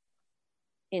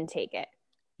intake it.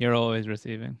 You're always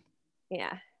receiving.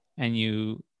 Yeah. And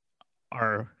you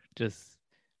are just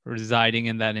residing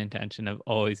in that intention of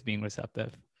always being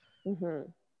receptive. Mm-hmm.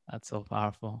 That's so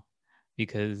powerful,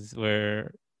 because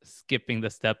we're skipping the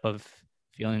step of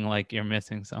feeling like you're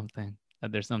missing something,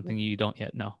 that there's something you don't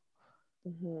yet know.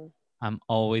 Mm-hmm. I'm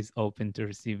always open to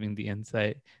receiving the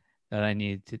insight that I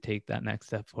need to take that next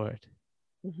step forward.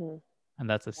 Mm-hmm. And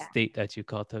that's a state that you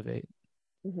cultivate.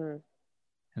 Mm-hmm.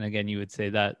 And again, you would say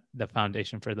that the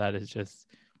foundation for that is just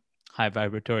high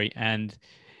vibratory. And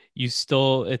you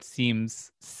still, it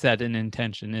seems, set an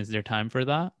intention. Is there time for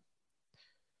that?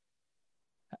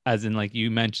 As in, like you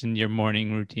mentioned, your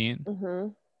morning routine. Mm-hmm.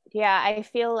 Yeah, I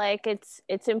feel like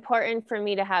it's important for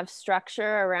me to have structure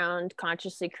around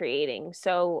consciously creating.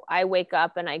 So I wake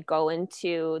up and I go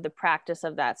into the practice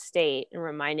of that state and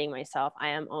reminding myself I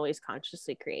am always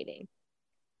consciously creating.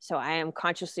 So I am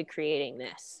consciously creating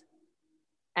this.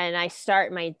 And I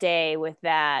start my day with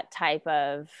that type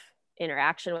of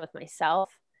interaction with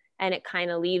myself. And it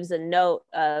kind of leaves a note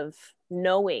of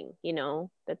knowing,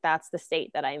 that that's the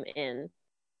state that I'm in.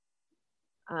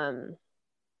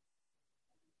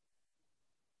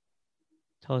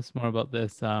 Tell us more about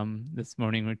this this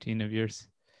morning routine of yours.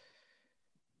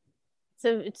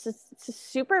 So it's a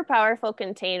super powerful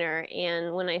container.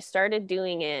 And when I started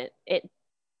doing it, it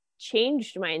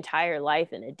changed my entire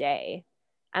life in a day.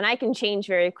 And I can change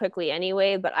very quickly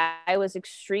anyway, but I was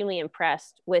extremely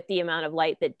impressed with the amount of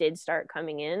light that did start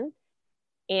coming in.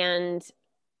 And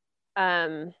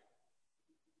I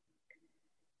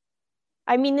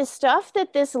mean, the stuff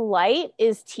that this light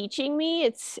is teaching me,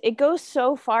 it goes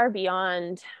so far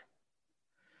beyond.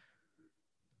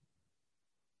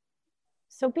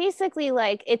 So basically,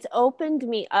 like, it's opened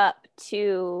me up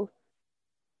to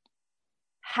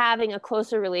having a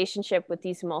closer relationship with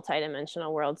these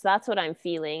multidimensional worlds. That's what I'm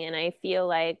feeling. And I feel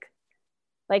like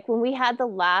when we had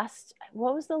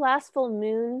what was the last full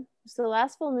moon? Was the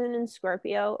last full moon in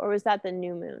Scorpio, or was that the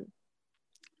new moon?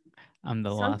 I'm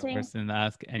the last person to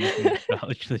ask anything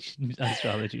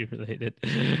astrology related.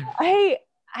 I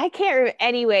can't remember.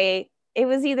 Anyway, it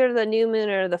was either the new moon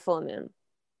or the full moon.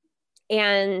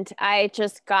 And I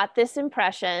just got this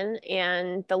impression,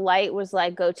 and the light was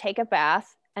like, go take a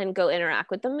bath and go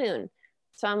interact with the moon.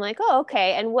 So I'm like, oh,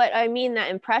 okay. And what I mean, that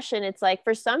impression, it's like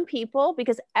for some people,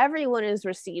 because everyone is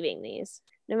receiving these,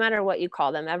 no matter what you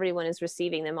call them, everyone is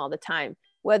receiving them all the time.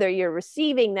 Whether you're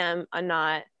receiving them or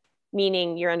not,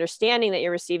 meaning you're understanding that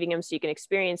you're receiving them so you can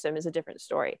experience them, is a different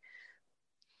story.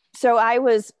 So I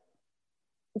was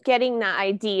getting that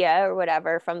idea or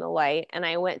whatever from the light, and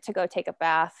I went to go take a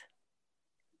bath.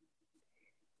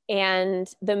 And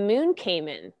the moon came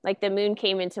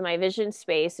into my vision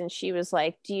space, and she was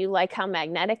like, do you like how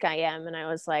magnetic I am? And I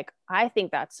was like, I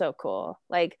think that's so cool.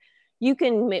 Like, you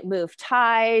can move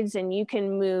tides, and you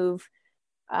can move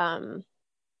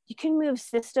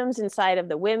systems inside of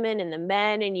the women and the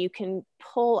men, and you can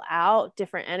pull out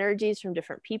different energies from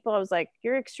different people. I was like,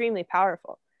 you're extremely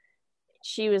powerful.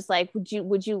 She was like,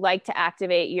 would you like to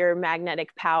activate your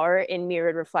magnetic power in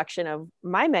mirrored reflection of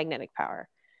my magnetic power?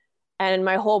 And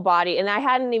my whole body, and I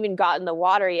hadn't even gotten the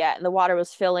water yet, and the water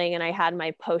was filling, and I had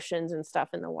my potions and stuff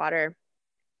in the water.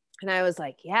 And I was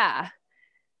like, yeah.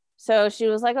 So she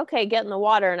was like, okay, get in the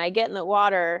water. And I get in the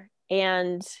water,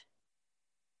 and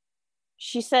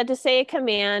she said to say a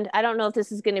command. I don't know if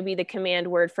this is going to be the command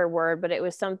word for word, but it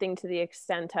was something to the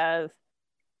extent of,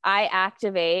 I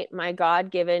activate my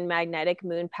God-given magnetic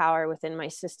moon power within my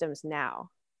systems now.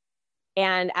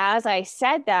 And as I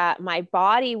said that, my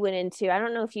body went into, I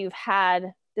don't know if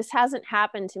this hasn't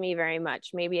happened to me very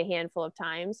much, maybe a handful of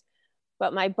times,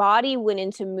 but my body went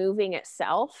into moving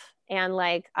itself. And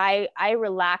like, I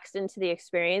relaxed into the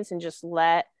experience and just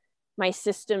let my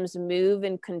systems move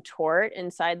and contort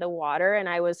inside the water. And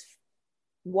I was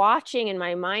watching in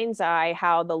my mind's eye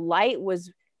how the light was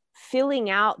filling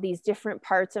out these different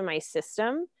parts of my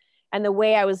system. And the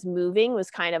way I was moving was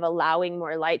kind of allowing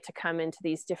more light to come into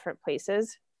these different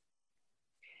places.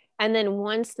 And then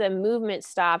once the movement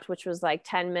stopped, which was like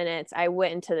 10 minutes, I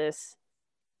went into this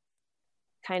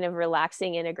kind of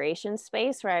relaxing integration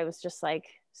space where I was just like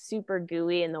super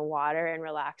gooey in the water and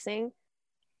relaxing.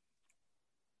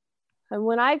 And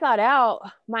when I got out,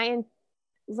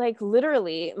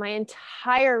 literally my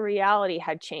entire reality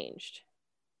had changed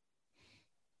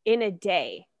in a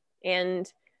day.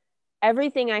 And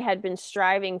everything I had been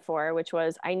striving for, which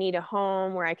was I need a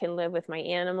home where I can live with my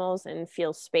animals and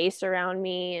feel space around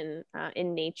me and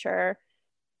in nature.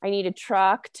 I need a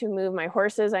truck to move my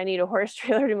horses. I need a horse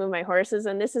trailer to move my horses.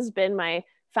 And this has been my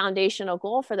foundational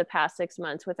goal for the past 6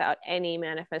 months without any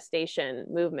manifestation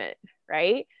movement,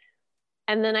 right?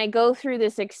 And then I go through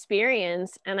this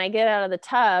experience and I get out of the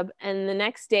tub, and the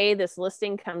next day this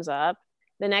listing comes up.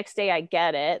 The next day I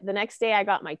get it. The next day I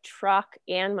got my truck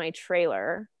and my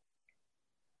trailer.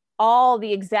 All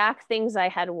the exact things I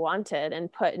had wanted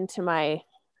and put into I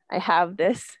have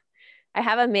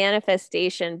a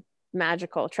manifestation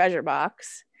magical treasure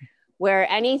box where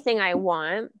anything I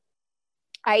want,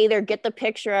 I either get the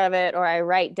picture of it or I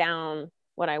write down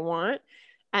what I want.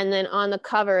 And then on the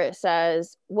cover, it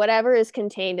says, whatever is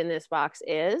contained in this box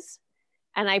is.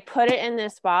 And I put it in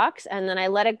this box and then I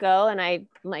let it go. And I'm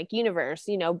like, universe,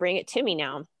 bring it to me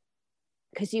now.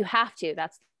 Because you have to.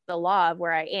 That's the law of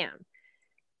where I am.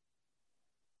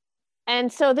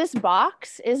 And so this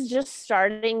box is just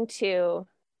starting to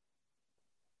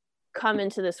come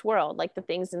into this world. Like the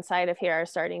things inside of here are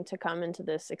starting to come into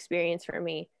this experience for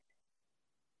me.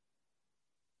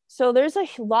 So there's a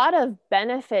lot of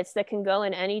benefits that can go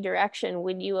in any direction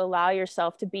when you allow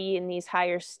yourself to be in these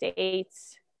higher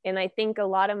states. And I think a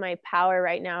lot of my power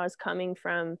right now is coming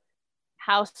from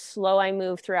how slow I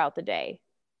move throughout the day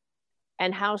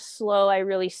and how slow I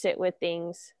really sit with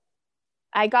things.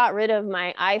 I got rid of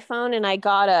my iPhone and I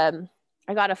got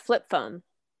a flip phone.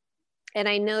 And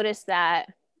I noticed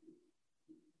that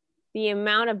the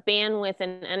amount of bandwidth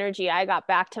and energy I got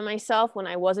back to myself when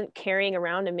I wasn't carrying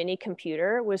around a mini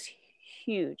computer was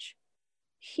huge.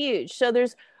 So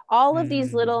there's all of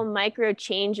these little micro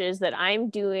changes that I'm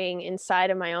doing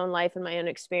inside of my own life and my own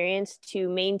experience to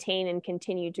maintain and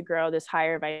continue to grow this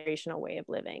higher vibrational way of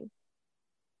living.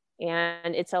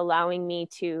 And it's allowing me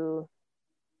to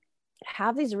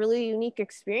have these really unique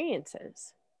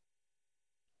experiences.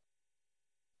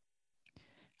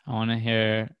 I want to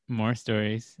hear more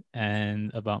stories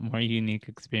and about more unique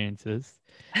experiences.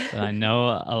 But I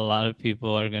know a lot of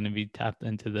people are going to be tapped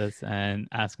into this and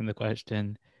asking the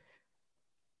question,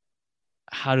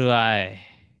 how do I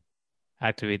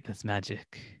activate this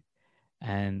magic?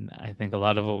 And I think a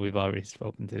lot of what we've already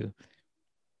spoken to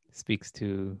speaks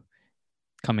to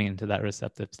coming into that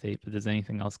receptive state. But does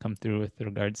anything else come through with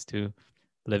regards to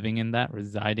living in that,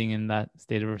 residing in that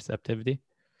state of receptivity?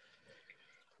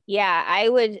 Yeah, I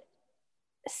would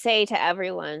say to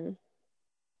everyone,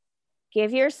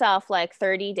 give yourself like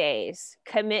 30 days,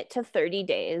 commit to 30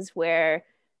 days where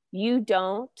you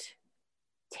don't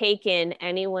take in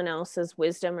anyone else's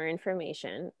wisdom or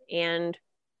information, and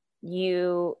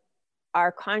you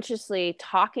are consciously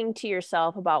talking to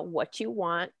yourself about what you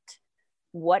want,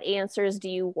 what answers do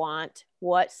you want,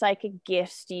 what psychic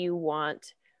gifts do you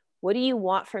want, what do you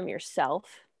want from yourself,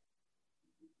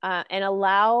 and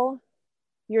allow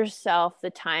yourself the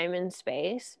time and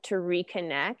space to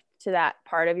reconnect to that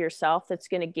part of yourself that's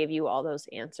going to give you all those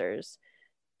answers.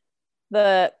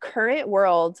 The current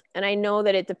world, and I know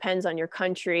that it depends on your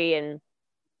country and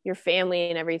your family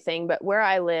and everything, but where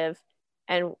I live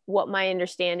and what my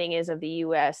understanding is of the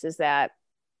US is that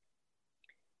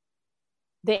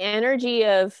the energy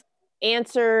of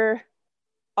answer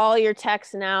all your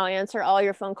texts now, answer all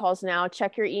your phone calls now,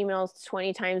 check your emails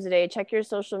 20 times a day, check your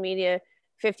social media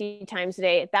 50 times a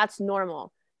day, that's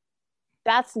normal.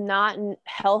 That's not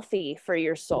healthy for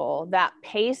your soul. That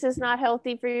pace is not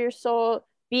healthy for your soul.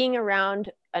 Being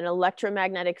around an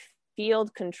electromagnetic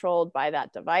field controlled by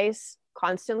that device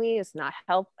constantly is not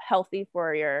healthy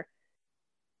for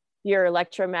your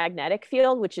electromagnetic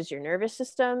field, which is your nervous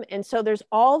system. And so there's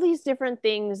all these different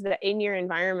things that in your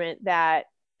environment that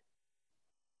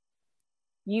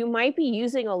you might be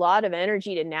using a lot of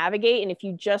energy to navigate. And if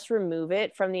you just remove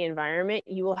it from the environment,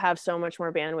 you will have so much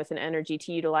more bandwidth and energy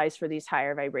to utilize for these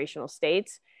higher vibrational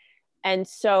states. And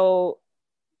so,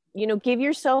 give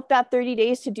yourself that 30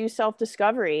 days to do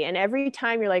self-discovery. And every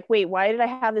time you're like, wait, why did I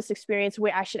have this experience?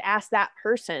 Wait, I should ask that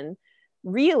person.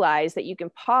 Realize that you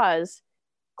can pause,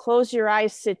 close your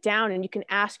eyes, sit down, and you can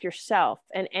ask yourself.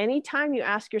 And anytime you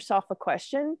ask yourself a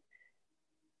question,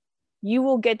 you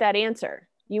will get that answer.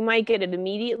 You might get it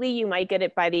immediately. You might get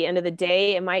it by the end of the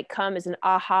day. It might come as an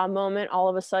aha moment. All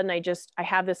of a sudden, I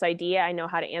have this idea. I know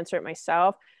how to answer it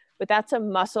myself. But that's a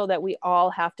muscle that we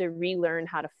all have to relearn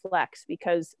how to flex,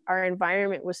 because our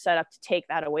environment was set up to take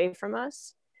that away from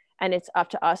us. And it's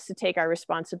up to us to take our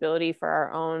responsibility for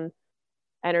our own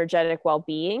energetic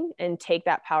well-being and take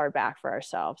that power back for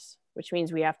ourselves, which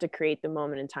means we have to create the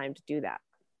moment in time to do that.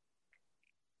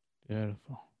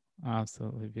 Beautiful.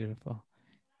 Absolutely beautiful.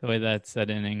 The way that's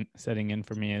setting in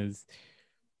for me is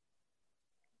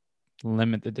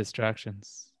limit the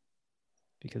distractions,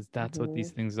 because that's what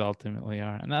these Mhm. things ultimately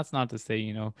are. And that's not to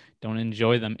say, don't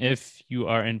enjoy them if you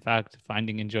are in fact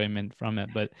finding enjoyment from it,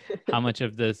 but how much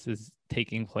of this is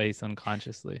taking place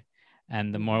unconsciously?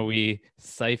 And the more we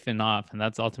siphon off, and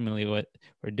that's ultimately what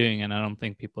we're doing. And I don't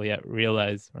think people yet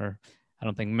realize, or I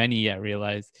don't think many yet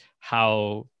realize,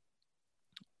 how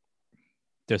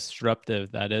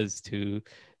disruptive that is to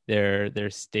their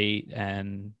state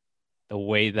and the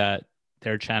way that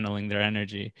they're channeling their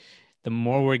energy. The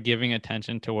more we're giving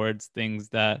attention towards things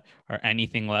that are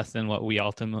anything less than what we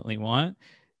ultimately want,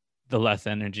 the less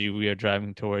energy we are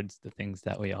driving towards the things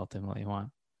that we ultimately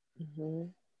want.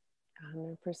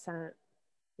 100%.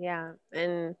 Yeah.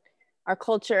 And our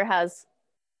culture has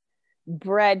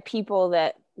bred people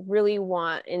that really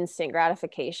want instant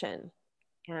gratification.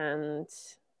 And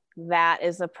that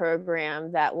is a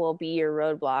program that will be your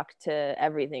roadblock to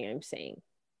everything I'm saying.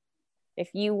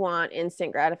 If you want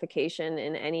instant gratification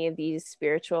in any of these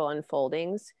spiritual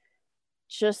unfoldings,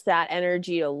 just that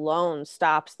energy alone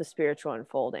stops the spiritual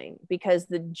unfolding, because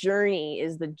the journey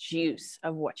is the juice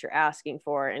of what you're asking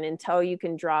for. And until you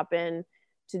can drop in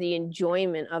to the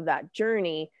enjoyment of that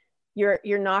journey,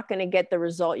 you're not going to get the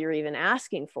result you're even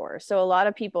asking for. So a lot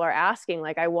of people are asking,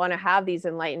 like, I want to have these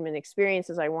enlightenment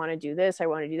experiences, I want to do this, I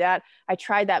want to do that, I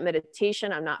tried that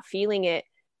meditation, I'm not feeling it.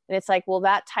 And it's like, well,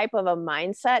 that type of a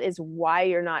mindset is why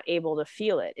you're not able to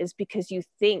feel it, is because you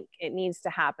think it needs to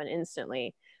happen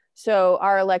instantly. So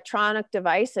our electronic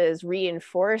devices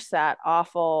reinforce that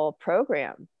awful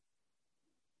program.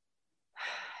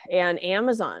 And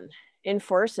Amazon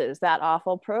enforces that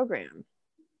awful program.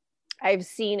 I've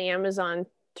seen Amazon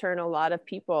turn a lot of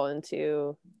people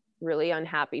into really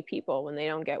unhappy people when they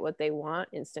don't get what they want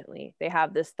instantly. They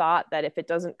have this thought that if it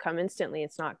doesn't come instantly,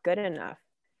 it's not good enough.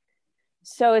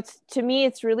 So to me,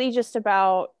 it's really just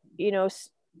about,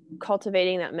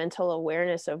 cultivating that mental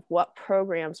awareness of what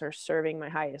programs are serving my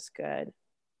highest good.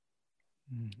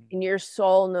 And your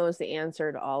soul knows the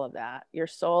answer to all of that. Your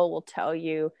soul will tell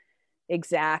you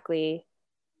exactly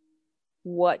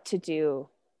what to do.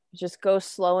 Just go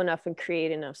slow enough and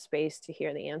create enough space to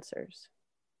hear the answers.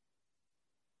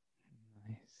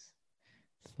 Nice.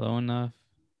 Slow enough,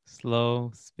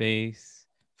 slow, space,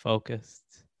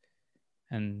 focused.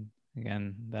 And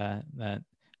again, that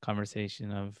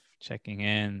conversation of checking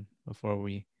in before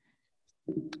we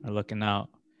are looking out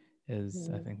is,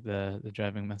 I think, the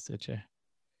driving message here.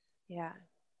 Yeah.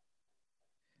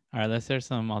 All right, let's hear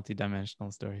some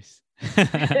multidimensional stories.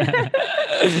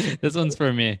 This one's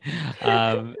for me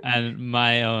and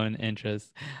my own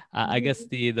interest. I guess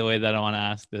the way that I want to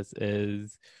ask this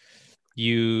is,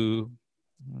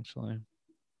 actually,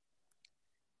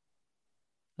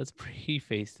 let's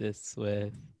preface this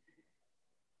with,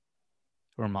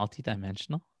 we're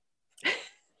multidimensional?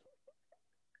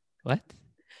 What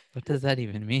does that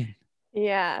even mean?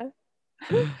 Yeah.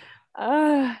 Should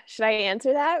I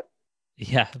answer that?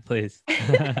 Yeah, please.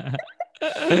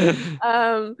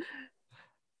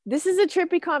 This is a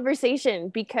trippy conversation,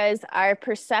 because our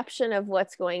perception of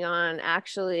what's going on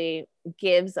actually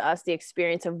gives us the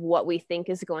experience of what we think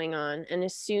is going on. And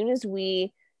as soon as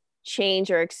we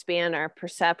change or expand our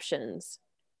perceptions,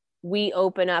 we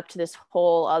open up to this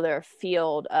whole other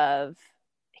field of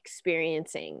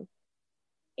experiencing.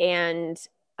 And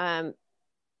from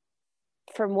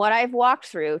what I've walked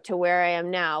through to where I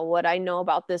am now, what I know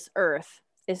about this earth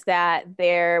is that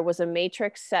there was a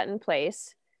matrix set in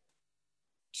place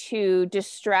to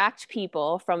distract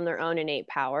people from their own innate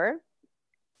power.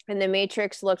 And the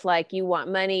matrix looked like, you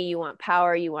want money, you want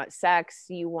power, you want sex,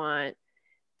 you want...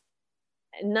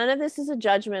 None of this is a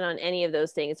judgment on any of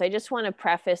those things. I just want to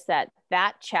preface that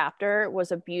chapter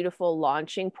was a beautiful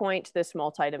launching point to this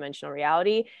multidimensional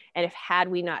reality. And had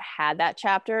we not had that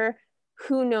chapter,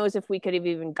 who knows if we could have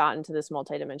even gotten to this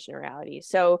multidimensional reality.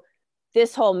 So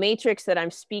this whole matrix that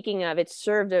I'm speaking of, it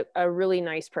served a really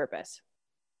nice purpose.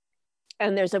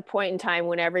 And there's a point in time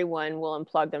when everyone will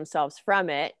unplug themselves from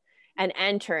it and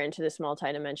enter into this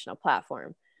multidimensional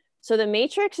platform. So the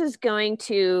matrix is going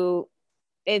to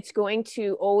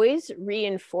always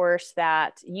reinforce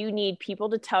that you need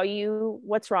people to tell you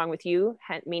what's wrong with you,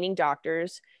 meaning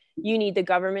doctors. You need the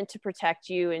government to protect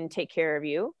you and take care of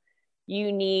you.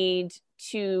 You need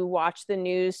to watch the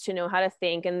news to know how to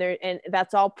think. And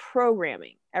that's all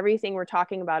programming. Everything we're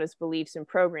talking about is beliefs and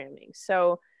programming.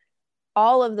 So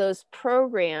all of those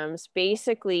programs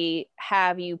basically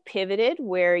have you pivoted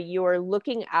where you're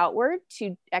looking outward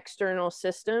to external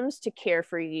systems to care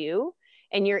for you,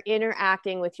 and you're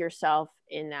interacting with yourself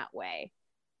in that way.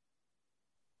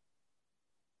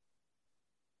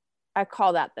 I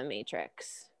call that the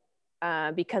matrix.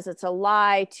 because it's a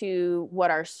lie to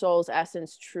what our soul's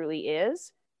essence truly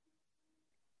is.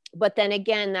 But then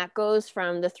again, that goes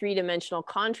from the three-dimensional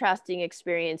contrasting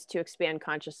experience to expand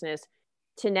consciousness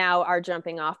to now our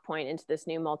jumping off point into this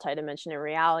new multidimensional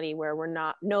reality where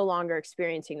we're no longer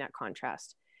experiencing that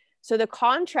contrast. So the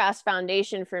contrast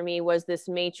foundation for me was this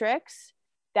matrix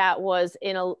that was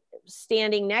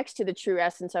standing next to the true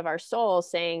essence of our soul,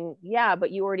 saying, yeah,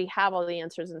 but you already have all the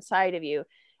answers inside of you.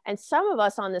 And some of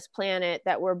us on this planet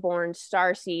that were born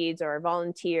star seeds or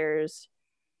volunteers,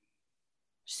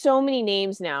 so many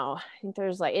names now. I think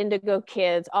there's like indigo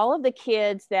kids, all of the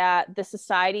kids that the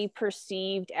society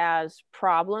perceived as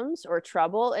problems or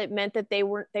trouble. It meant that they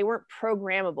weren't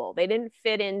programmable. They didn't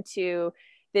fit into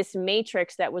this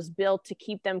matrix that was built to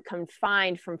keep them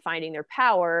confined from finding their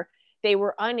power. They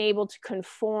were unable to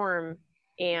conform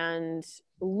and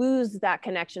lose that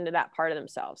connection to that part of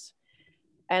themselves.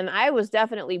 And I was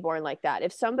definitely born like that.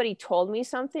 If somebody told me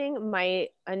something, my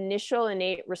initial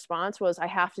innate response was, I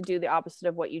have to do the opposite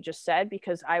of what you just said,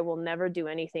 because I will never do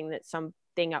anything that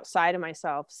something outside of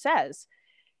myself says.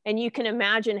 And you can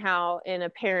imagine how in a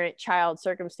parent-child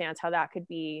circumstance, how that could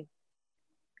be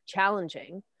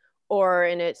challenging, or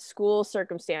in a school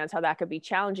circumstance, how that could be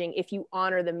challenging if you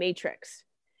honor the matrix.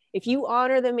 If you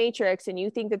honor the matrix and you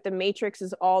think that the matrix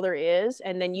is all there is,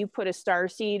 and then you put a star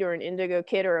seed or an indigo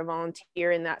kid or a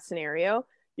volunteer in that scenario,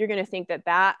 you're going to think that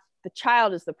the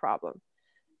child is the problem.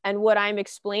 And what I'm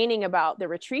explaining about the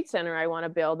retreat center I want to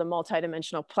build, the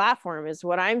multidimensional platform, is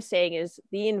what I'm saying is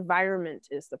the environment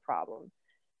is the problem.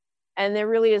 And there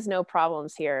really is no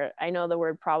problems here. I know the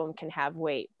word problem can have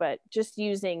weight, but just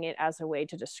using it as a way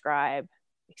to describe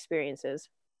experiences.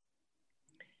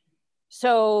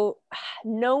 So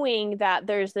knowing that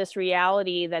there's this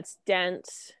reality that's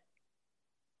dense,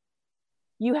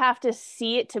 you have to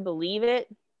see it to believe it.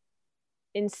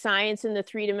 In science, in the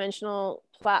three-dimensional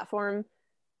platform,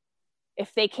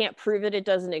 if they can't prove it, it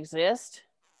doesn't exist.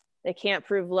 They can't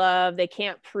prove love. They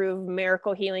can't prove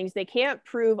miracle healings. They can't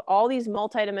prove all these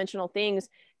multidimensional things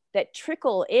that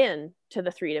trickle in to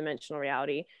the three-dimensional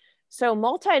reality. So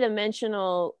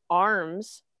multidimensional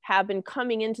arms have been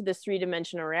coming into this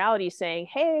three-dimensional reality saying,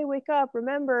 hey, wake up,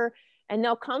 remember, and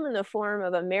they'll come in the form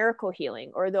of a miracle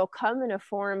healing, or they'll come in a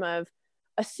form of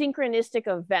a synchronistic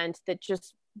event that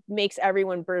just makes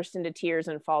everyone burst into tears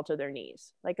and fall to their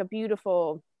knees, like a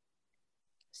beautiful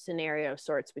scenario of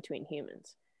sorts between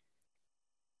humans.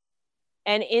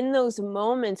 And in those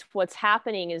moments, what's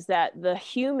happening is that the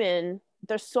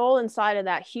soul inside of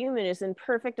that human is in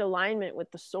perfect alignment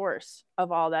with the source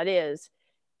of all that is.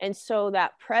 And so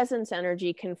that presence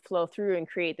energy can flow through and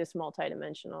create this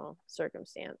multidimensional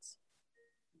circumstance.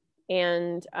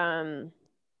 And I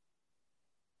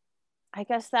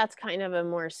guess that's kind of a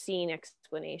more seen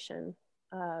explanation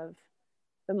of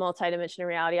the multidimensional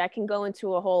reality. I can go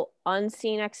into a whole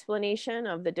unseen explanation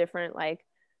of the different like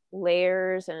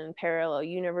layers and parallel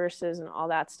universes and all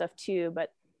that stuff too.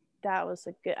 But I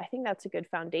think that's a good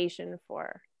foundation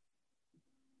for.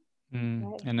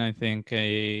 Right? And I think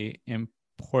a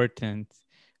important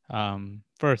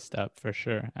first step for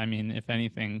sure. I mean, if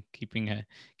anything,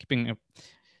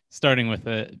 starting with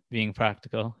it being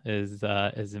practical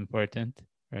is important,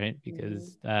 right?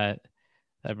 Because that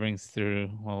brings through,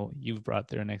 well, you've brought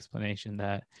through an explanation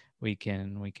that we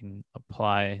can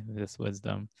apply this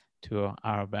wisdom to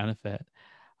our benefit.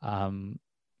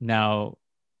 Now,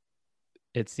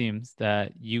 it seems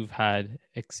that you've had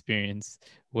experience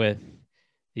with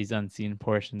these unseen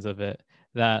portions of it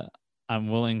that I'm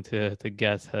willing to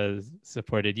guess has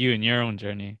supported you in your own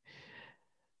journey.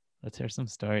 Let's hear some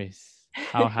stories.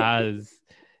 How has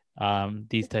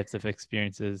these types of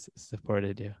experiences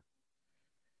supported you?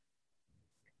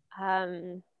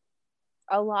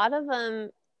 A lot of them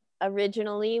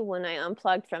originally, when I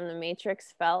unplugged from the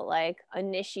matrix, felt like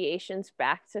initiations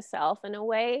back to self in a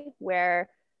way where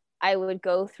I would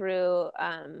go through.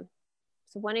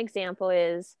 So one example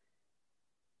is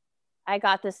I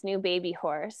got this new baby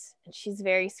horse, and she's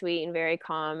very sweet and very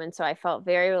calm. And so I felt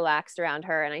very relaxed around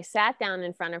her. And I sat down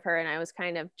in front of her and I was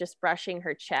kind of just brushing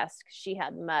her chest because she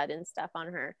had mud and stuff on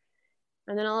her.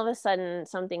 And then all of a sudden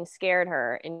something scared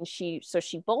her, and she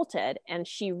bolted and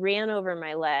she ran over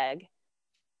my leg.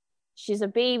 She's a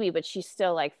baby, but she's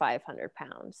still like 500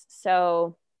 pounds.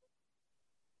 So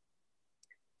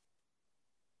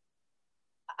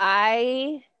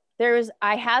I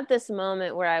had this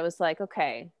moment where I was like,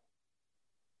 okay,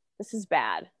 this is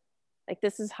bad. Like,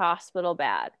 this is hospital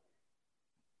bad.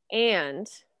 And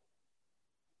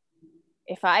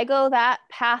if I go that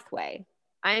pathway,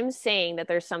 I'm saying that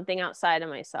there's something outside of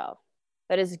myself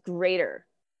that is greater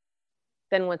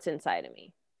than what's inside of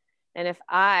me. And if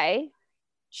I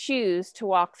choose to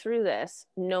walk through this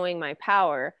knowing my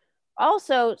power,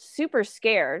 also super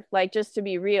scared, like, just to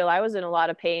be real, I was in a lot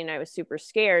of pain, I was super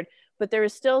scared, but there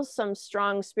was still some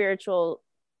strong spiritual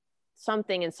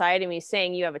something inside of me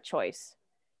saying you have a choice.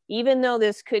 Even though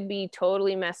this could be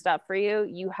totally messed up for you,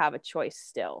 you have a choice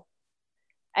still.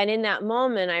 And in that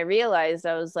moment, I realized,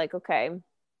 I was like, okay,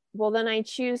 well, then I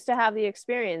choose to have the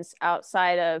experience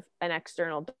outside of an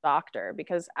external doctor,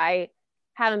 because I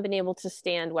haven't been able to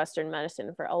stand Western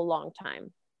medicine for a long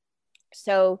time.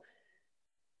 So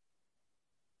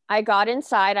I got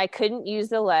inside. I couldn't use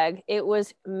the leg. It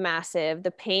was massive.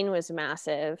 The pain was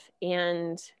massive.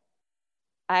 And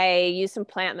I used some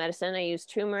plant medicine. I used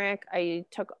turmeric. I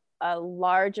took a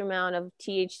large amount of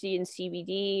THC and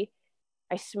CBD.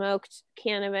 I smoked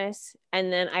cannabis.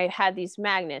 And then I had these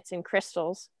magnets and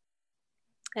crystals.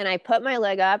 And I put my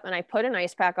leg up and I put an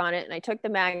ice pack on it. And I took the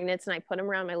magnets and I put them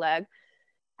around my leg.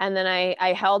 And then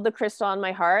I held the crystal on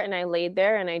my heart and I laid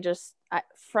there, and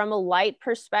from a light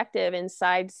perspective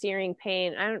inside searing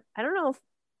pain, I don't know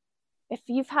if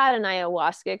you've had an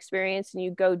ayahuasca experience and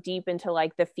you go deep into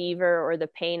like the fever or the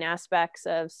pain aspects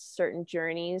of certain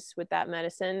journeys with that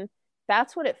medicine.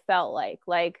 That's what it felt like.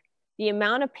 Like, the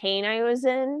amount of pain I was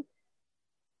in,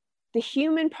 the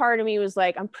human part of me was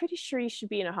like, I'm pretty sure you should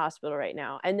be in a hospital right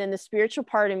now. And then the spiritual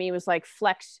part of me was like,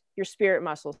 flex your spirit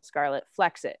muscle, Scarlett,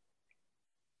 flex it.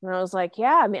 And I was like,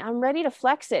 yeah, I mean, I'm ready to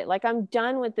flex it. Like, I'm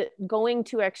done with it going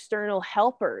to external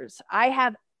helpers.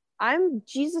 I'm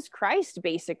Jesus Christ,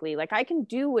 basically. Like, I can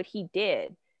do what he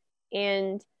did.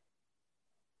 And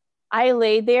I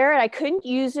laid there and I couldn't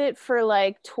use it for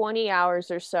like 20 hours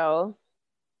or so.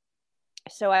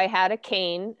 So I had a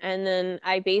cane, and then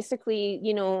I basically,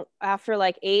 after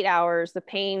like 8 hours, the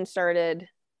pain started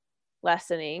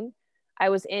lessening. I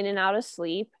was in and out of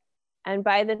sleep. And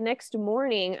by the next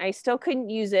morning, I still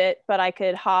couldn't use it, but I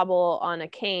could hobble on a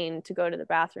cane to go to the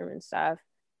bathroom and stuff.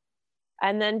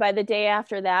 And then by the day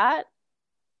after that,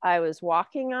 I was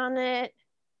walking on it.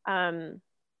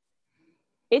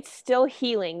 It's still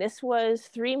healing. This was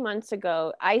 3 months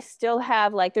ago. I still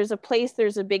have, like, there's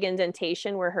a big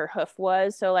indentation where her hoof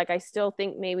was. So like, I still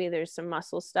think maybe there's some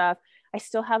muscle stuff. I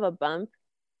still have a bump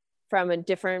from a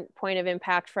different point of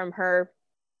impact from her.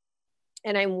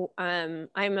 And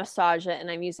I massage it and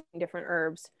I'm using different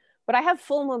herbs, but I have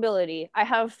full mobility. I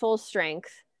have full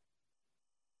strength.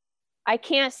 I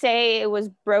can't say it was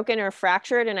broken or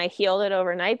fractured and I healed it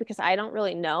overnight, because I don't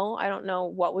really know. I don't know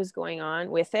what was going on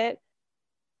with it,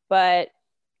 but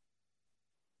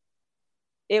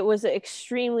it was an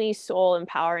extremely soul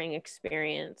empowering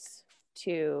experience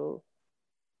to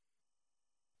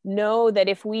know that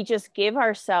if we just give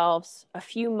ourselves a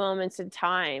few moments of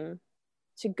time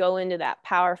to go into that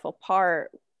powerful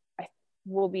part,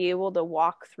 we'll be able to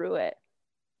walk through it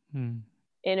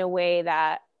in a way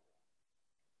that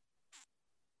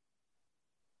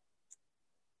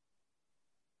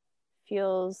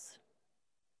feels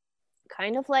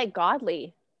kind of like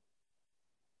godly.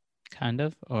 Kind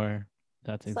of, or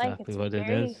that's exactly what it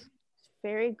is.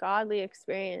 Very godly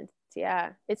experience.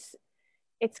 Yeah. It's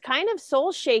kind of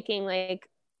soul shaking. Like,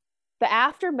 the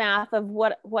aftermath of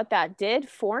what that did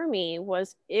for me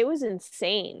was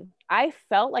insane. I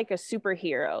felt like a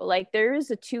superhero. Like, there was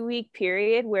a 2-week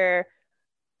period where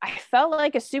I felt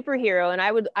like a superhero, and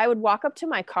I would walk up to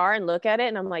my car and look at it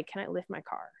and I'm like, can I lift my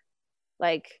car?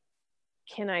 Like,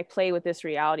 can I play with this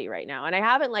reality right now? And I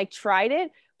haven't like tried it,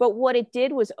 but what it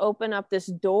did was open up this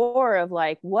door of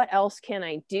like, what else can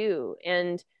I do?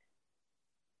 And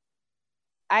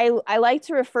I like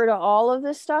to refer to all of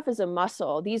this stuff as a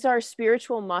muscle. These are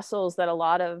spiritual muscles that a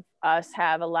lot of us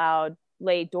have allowed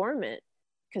lay dormant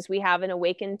because we haven't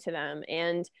awakened to them.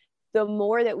 And the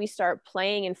more that we start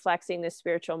playing and flexing this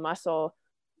spiritual muscle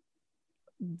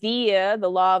via the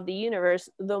law of the universe,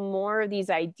 the more of these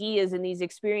ideas and these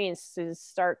experiences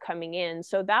start coming in.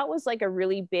 So that was like a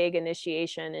really big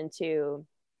initiation into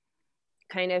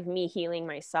kind of me healing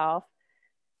myself.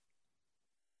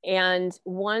 And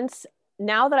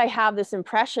now that I have this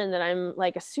impression that I'm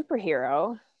like a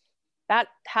superhero, that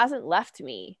hasn't left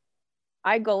me.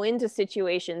 I go into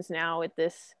situations now with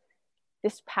this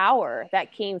power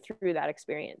that came through that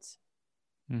experience.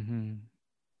 Mm-hmm.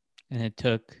 And it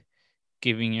took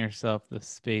giving yourself the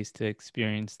space to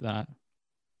experience that.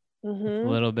 Mm-hmm. With a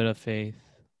little bit of faith,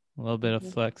 a little bit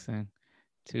of flexing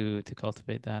to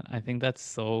cultivate that. I think that's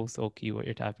so key what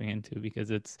you're tapping into,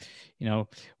 because it's,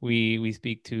 we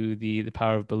speak to the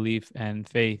power of belief and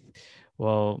faith.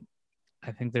 Well,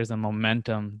 I think there's a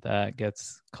momentum that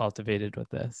gets cultivated with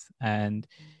this, and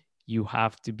you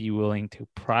have to be willing to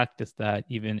practice that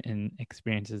even in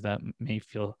experiences that may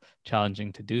feel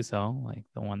challenging to do so, like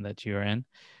the one that you're in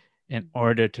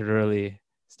order to really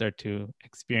start to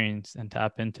experience and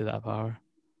tap into that power.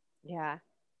 Yeah,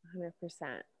 100%.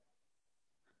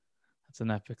 That's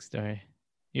an epic story.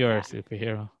 You're a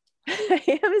superhero.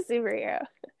 I am a superhero.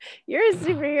 You're a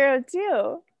superhero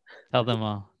too. Tell them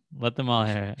all. Let them all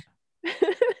hear it.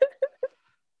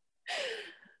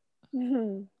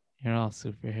 Mm-hmm. You're all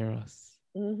superheroes.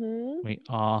 Mm-hmm. We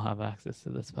all have access to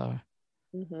this power.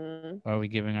 Mm-hmm. Or are we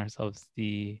giving ourselves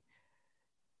the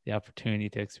opportunity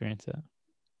to experience it?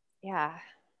 Yeah.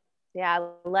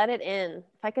 Let it in.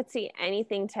 If I could see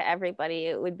anything to everybody,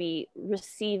 it would be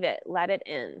receive it, let it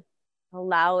in,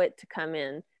 allow it to come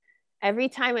in. Every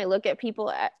time I look at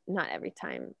people, not every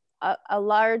time, a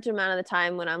large amount of the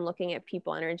time when I'm looking at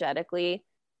people energetically,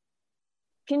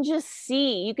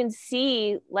 you can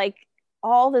see like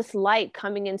all this light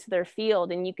coming into their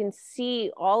field, and you can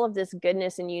see all of this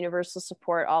goodness and universal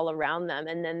support all around them.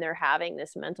 And then they're having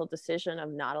this mental decision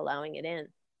of not allowing it in.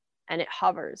 And it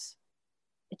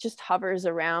just hovers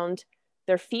around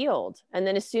their field. And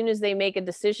then as soon as they make a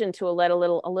decision to let a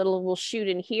little will shoot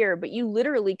in here, but you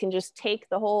literally can just take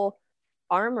the whole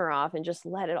armor off and just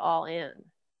let it all in.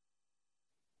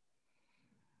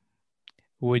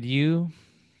 Would you,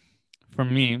 for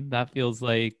me, that feels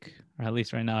like, or at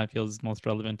least right now, it feels most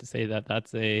relevant to say that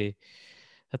that's a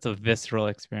visceral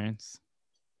experience.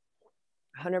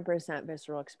 100%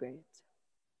 visceral experience.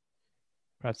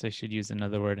 Perhaps I should use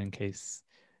another word in case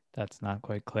that's not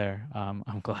quite clear. I'm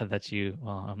glad that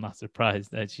I'm not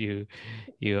surprised that you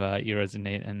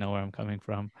resonate and know where I'm coming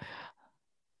from.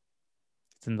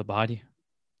 It's in the body.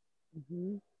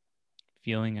 Mm-hmm.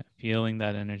 Feeling it, feeling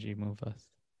that energy move us.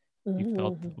 You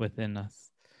felt within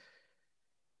us.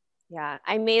 Yeah,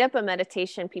 I made up a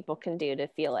meditation people can do to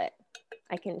feel it.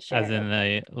 I can share. As in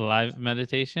a live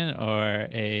meditation or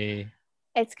a...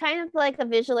 It's kind of like a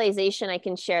visualization I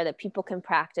can share that people can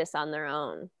practice on their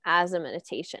own as a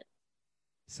meditation.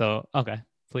 So, okay,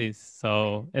 please.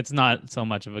 So it's not so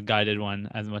much of a guided one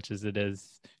as much as it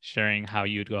is sharing how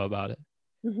you'd go about it.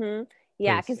 Mm-hmm.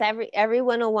 Yeah, because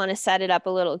everyone will want to set it up a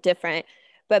little different.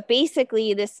 But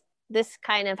basically, this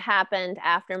kind of happened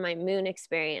after my moon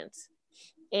experience.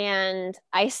 And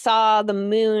I saw the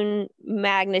moon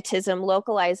magnetism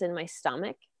localize in my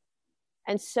stomach.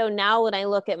 And so now when I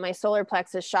look at my solar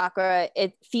plexus chakra,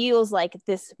 it feels like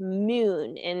this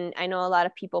moon. And I know a lot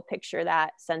of people picture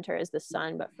that center as the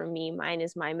sun, but for me, mine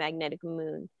is my magnetic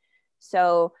moon.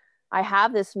 So I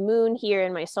have this moon here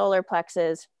in my solar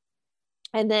plexus.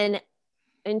 And then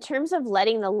in terms of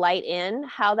letting the light in,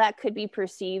 how that could be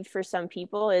perceived for some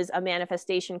people is a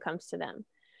manifestation comes to them.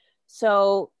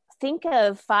 So think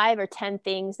of 5 or 10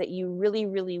 things that you really,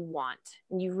 really want.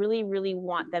 And you really, really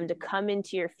want them to come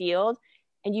into your field.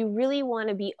 And you really want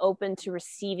to be open to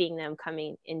receiving them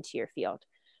coming into your field.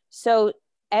 So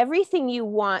everything you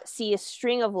want, see a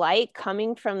string of light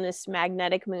coming from this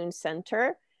magnetic moon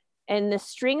center. And the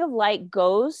string of light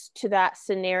goes to that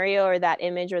scenario or that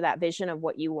image or that vision of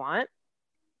what you want.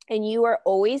 And you are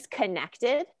always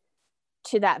connected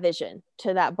to that vision,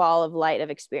 to that ball of light of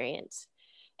experience.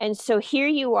 And so here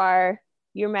you are,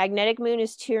 your magnetic moon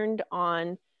is turned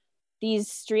on.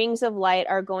 These strings of light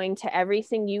are going to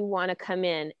everything you want to come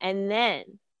in. And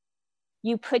then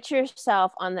you put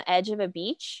yourself on the edge of a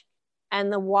beach,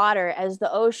 and the water, as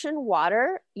the ocean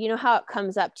water, you know how it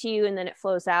comes up to you and then it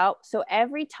flows out. So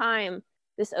every time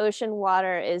this ocean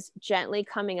water is gently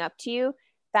coming up to you,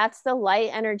 that's the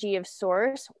light energy of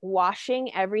source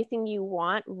washing everything you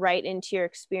want right into your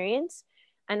experience.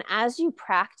 And as you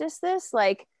practice this,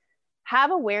 like,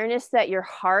 have awareness that your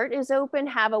heart is open,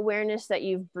 have awareness that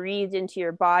you've breathed into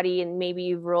your body and maybe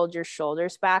you've rolled your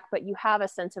shoulders back, but you have a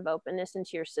sense of openness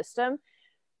into your system.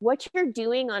 What you're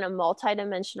doing on a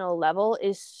multidimensional level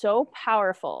is so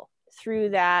powerful through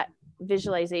that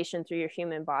visualization through your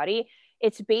human body.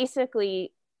 It's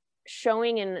basically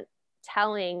showing and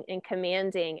telling and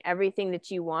commanding everything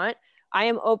that you want. I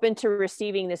am open to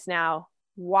receiving this now.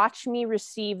 Watch me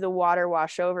receive the water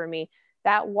wash over me.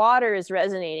 That water is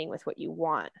resonating with what you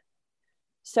want.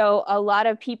 So a lot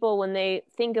of people, when they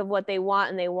think of what they want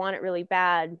and they want it really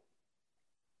bad,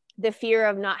 the fear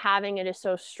of not having it is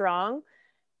so strong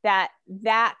that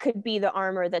could be the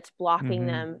armor that's blocking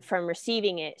them from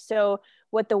receiving it. So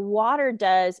what the water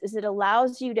does is it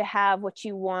allows you to have what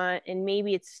you want, and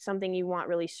maybe it's something you want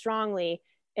really strongly.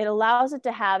 It allows it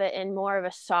to have it in more of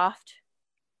a soft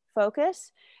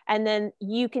focus. And then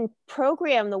you can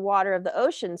program the water of the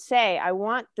ocean. Say, I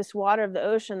want this water of the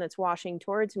ocean that's washing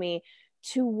towards me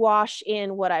to wash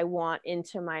in what I want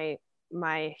into my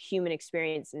my human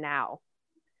experience now.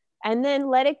 And then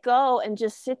let it go and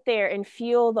just sit there and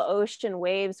feel the ocean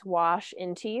waves wash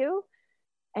into you.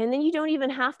 And then you don't even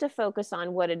have to focus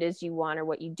on what it is you want or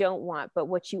what you don't want. But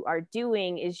what you are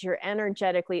doing is you're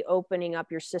energetically opening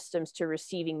up your systems to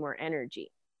receiving more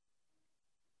energy.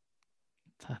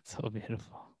 That's so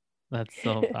beautiful. That's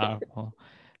so powerful.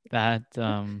 That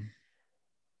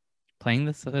playing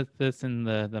this with this in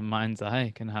the mind's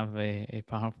eye can have a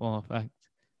powerful effect,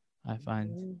 I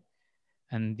find.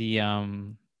 And the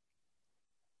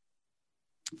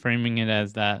framing it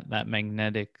as that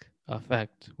magnetic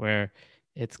effect where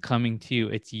it's coming to you,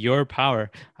 it's your power.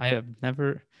 I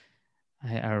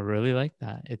really like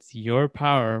that. It's your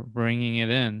power bringing it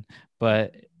in,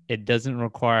 but it doesn't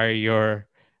require your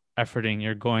efforting.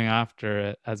 You're going after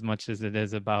it as much as it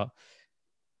is about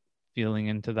feeling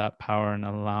into that power and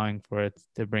allowing for it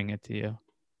to bring it to you.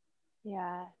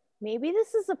 Yeah. Maybe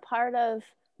this is a part of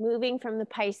moving from the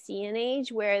Piscean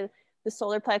age, where the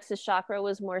solar plexus chakra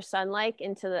was more sun-like,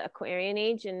 into the Aquarian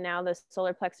age, and now the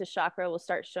solar plexus chakra will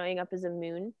start showing up as a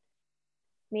moon.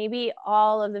 Maybe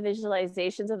all of the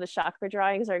visualizations of the chakra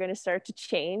drawings are going to start to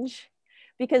change,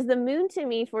 because the moon to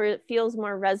me feels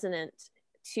more resonant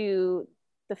to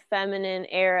the feminine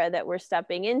era that we're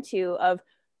stepping into, of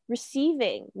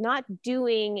receiving, not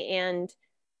doing and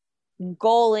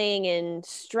goaling and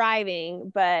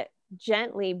striving, but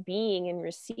gently being and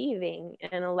receiving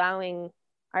and allowing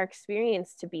our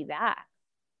experience to be that.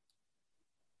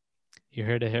 You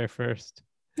heard it here first.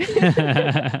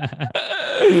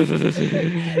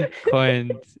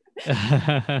 Coined.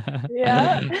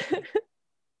 Yeah.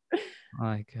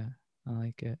 I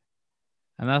like it.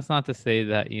 And that's not to say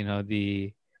that,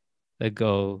 the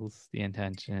goals, the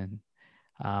intention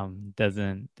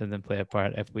doesn't play a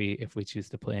part if we choose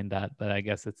to play in that. But I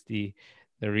guess it's the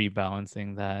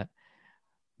rebalancing that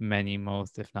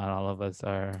most, if not all of us,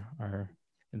 are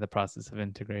in the process of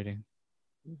integrating.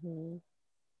 Mm-hmm.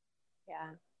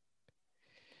 Yeah.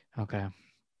 Okay.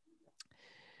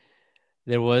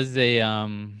 There was a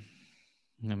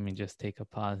let me just take a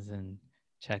pause and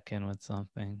check in with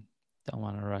something. Don't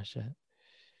want to rush it.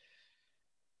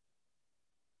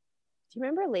 Do you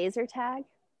remember laser tag?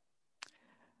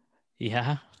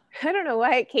 Yeah. I don't know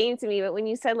why it came to me, but when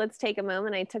you said let's take a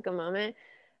moment, I took a moment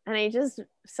and I just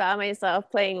saw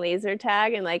myself playing laser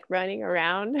tag and like running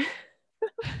around.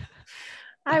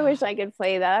 I wish I could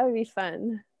play that. That would be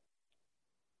fun.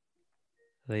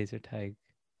 Laser tag.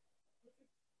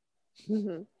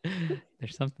 Mm-hmm.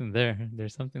 There's something there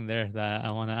that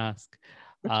I want to ask.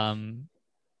 How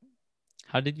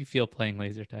did you feel playing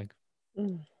laser tag?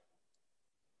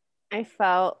 I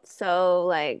felt so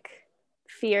like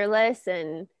fearless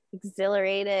and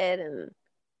exhilarated and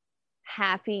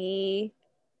happy.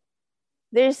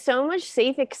 There's so much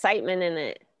safe excitement in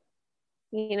it,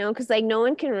 because like no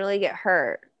one can really get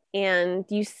hurt, and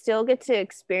you still get to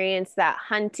experience that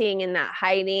hunting and that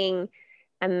hiding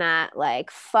and that like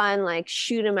fun, like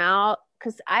shoot 'em out.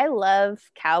 Because I love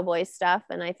cowboy stuff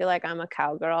and I feel like I'm a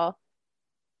cowgirl,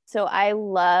 so I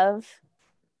love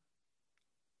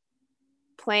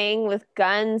playing with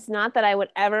guns. Not that I would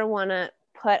ever want to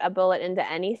put a bullet into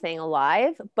anything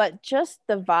alive, but just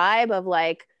the vibe of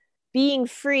like being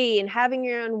free and having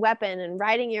your own weapon and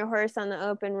riding your horse on the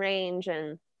open range.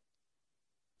 And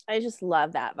I just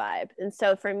love that vibe. And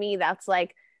so for me, that's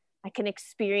like, I can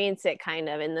experience it kind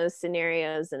of in those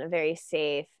scenarios in a very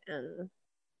safe and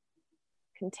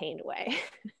contained way.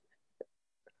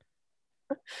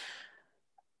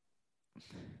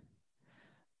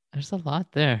 There's a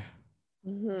lot there.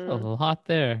 Mm-hmm. A lot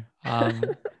there. I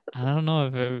don't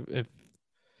know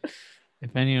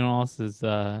if anyone else is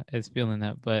feeling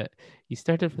that, but you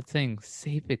started with saying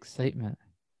safe excitement.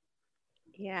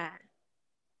 Yeah.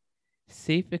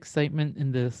 Safe excitement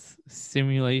in this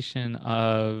simulation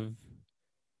of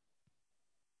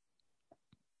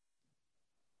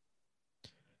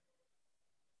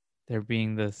there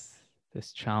being this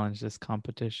challenge, this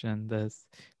competition. This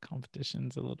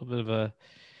competition's a little bit of a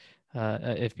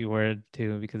iffy word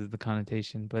too because of the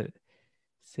connotation, but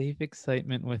safe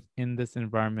excitement within this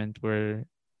environment where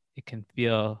it can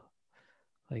feel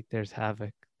like there's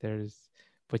havoc,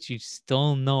 but you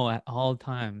still know at all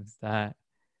times that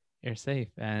you're safe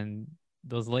and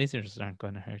those lasers aren't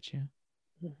going to hurt you.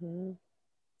 Mm-hmm.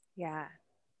 Yeah.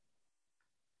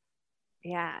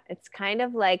 Yeah, it's kind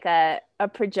of like a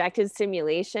projected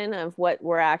simulation of what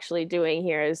we're actually doing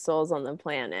here as souls on the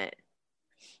planet.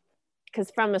 Because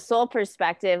from a soul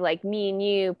perspective, like me and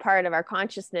you, part of our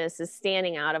consciousness is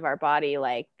standing out of our body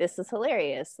like, this is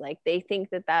hilarious. Like they think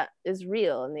that is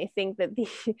real, and they think that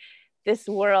this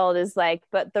world is like,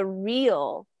 but the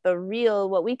real,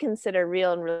 what we consider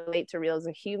real and relate to real as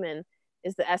a human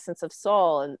is the essence of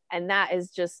soul. And that is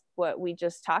just what we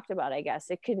just talked about, I guess.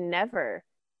 It can never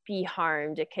be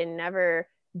harmed. It can never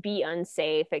be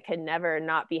unsafe. It can never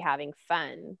not be having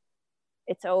fun.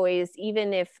 It's always,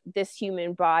 even if this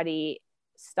human body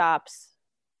stops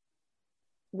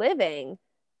living,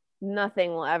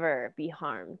 nothing will ever be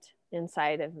harmed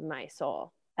inside of my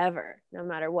soul, ever, no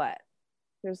matter what.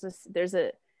 There's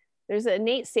an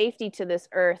innate safety to this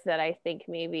earth that I think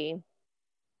maybe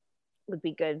would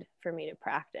be good for me to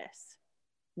practice,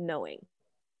 knowing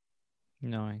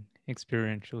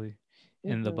experientially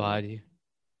in the body,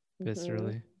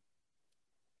 viscerally.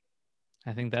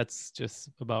 I think that's just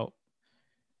about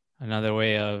another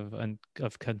way of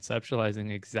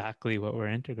conceptualizing exactly what we're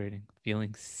integrating,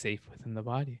 feeling safe within the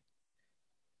body.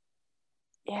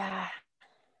 Yeah.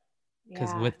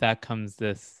 Because with that comes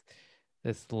this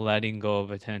letting go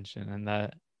of attention and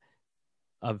that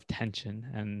of tension,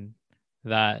 and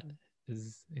that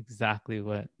is exactly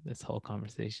what this whole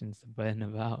conversation's been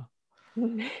about.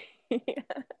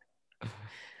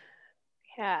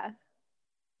 Yeah.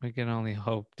 We can only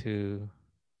hope to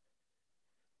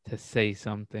say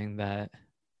something that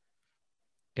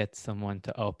gets someone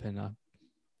to open up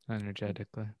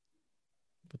energetically,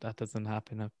 but that doesn't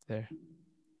happen up there.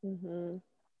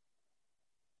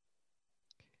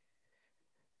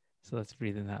 So let's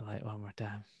breathe in that light one more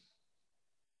time.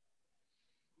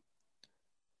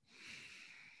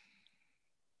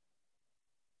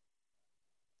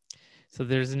 So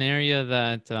there's an area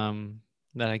that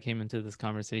that I came into this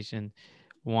conversation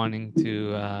wanting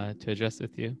to address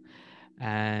with you,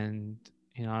 and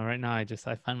right now I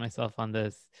find myself on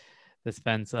this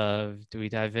fence of, do we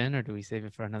dive in or do we save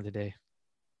it for another day?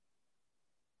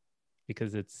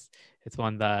 Because it's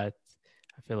one that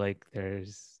I feel like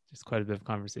there's quite a bit of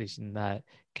conversation that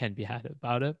can be had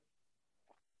about it.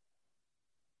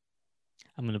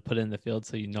 I'm going to put it in the field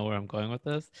so you know where I'm going with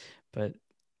this, but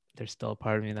there's still a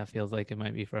part of me that feels like it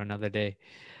might be for another day.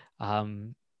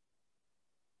 Herbal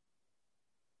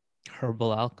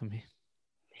alchemy.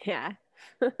 Yeah.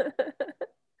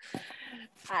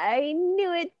 I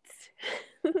knew it.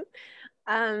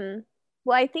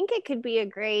 Well, I think it could be a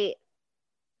great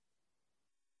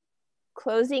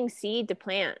closing seed to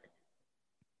plant,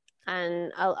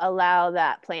 and allow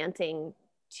that planting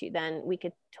to, then we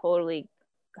could totally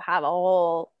have a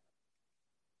whole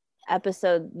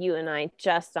episode, you and I,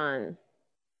 just on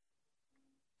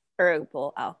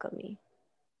herbal alchemy.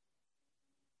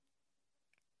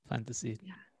 Plant the seed.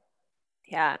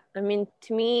 Yeah. I mean,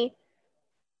 to me,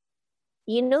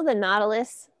 the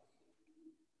nautilus.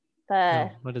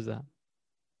 No, what is that?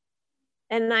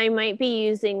 And I might be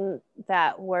using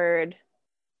that word.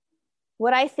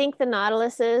 What I think the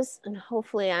nautilus is, and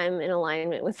hopefully I'm in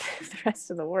alignment with the rest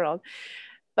of the world,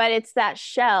 but it's that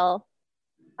shell,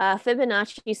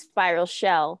 Fibonacci spiral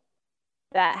shell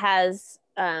that has,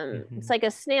 it's like a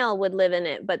snail would live in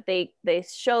it, but they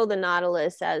show the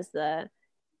nautilus as the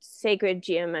sacred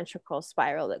geometrical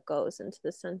spiral that goes into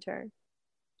the center.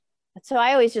 So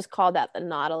I always just call that the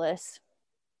nautilus.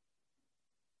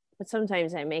 But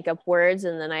sometimes I make up words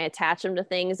and then I attach them to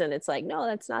things and it's like, no,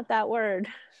 that's not that word.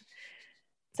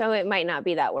 So it might not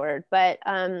be that word, but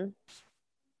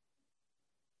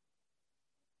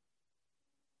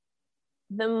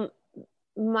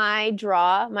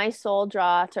my soul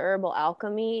draw to herbal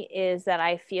alchemy is that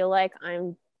I feel like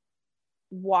I'm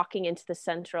walking into the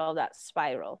center of that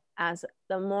spiral. As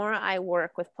the more I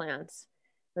work with plants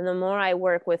and the more I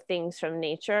work with things from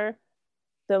nature,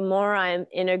 the more I'm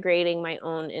integrating my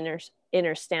own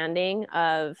understanding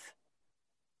of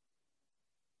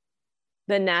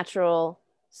the natural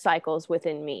cycles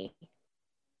within me.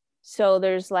 So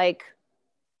there's the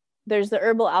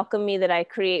herbal alchemy that I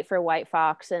create for White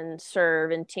Fox and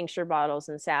serve in tincture bottles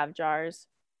and salve jars.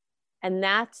 And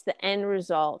that's the end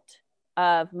result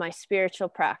of my spiritual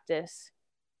practice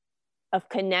of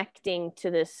connecting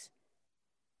to this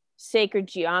sacred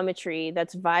geometry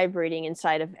that's vibrating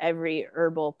inside of every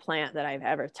herbal plant that I've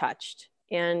ever touched.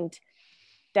 And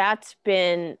that's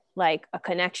been like a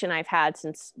connection I've had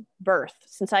since birth,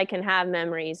 since I can have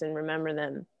memories and remember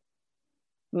them.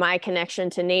 My connection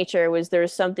to nature was,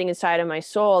 there's something inside of my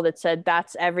soul that said,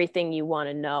 that's everything you want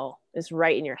to know is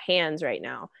right in your hands right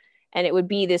now. And it would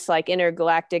be this like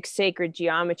intergalactic sacred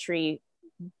geometry,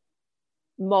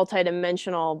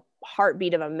 multidimensional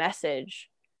heartbeat of a message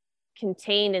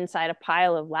contained inside a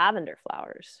pile of lavender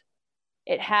flowers.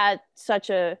 It had such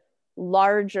a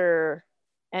larger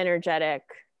energetic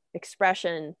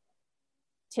expression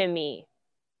to me.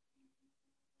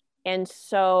 And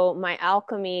so my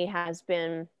alchemy has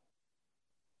been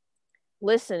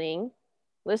listening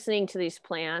to these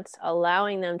plants,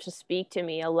 allowing them to speak to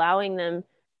me, allowing them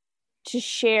to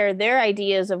share their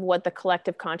ideas of what the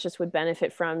collective conscious would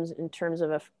benefit from in terms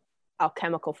of a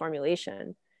alchemical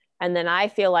formulation. And then I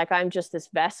feel like I'm just this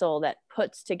vessel that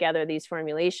puts together these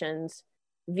formulations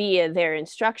via their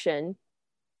instruction,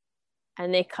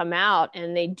 and they come out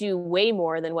and they do way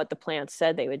more than what the plants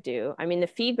said they would do. I mean, the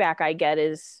feedback I get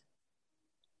is,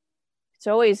 it's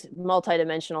always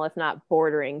multidimensional, if not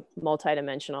bordering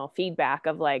multidimensional feedback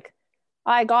of like,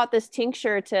 I got this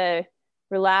tincture to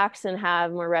relax and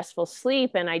have more restful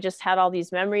sleep, and I just had all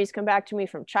these memories come back to me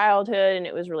from childhood, and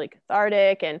it was really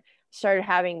cathartic, and started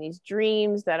having these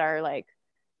dreams that are like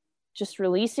just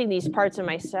releasing these parts of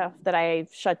myself that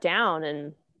I've shut down.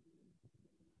 And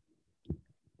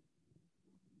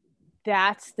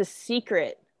that's the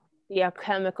secret, the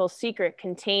alchemical secret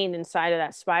contained inside of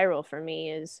that spiral for me,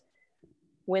 is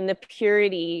when the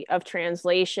purity of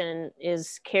translation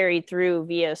is carried through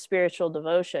via spiritual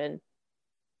devotion,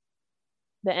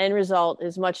 the end result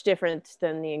is much different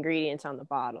than the ingredients on the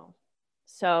bottle.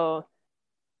 So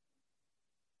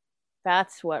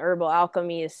that's what herbal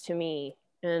alchemy is to me.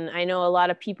 And I know a lot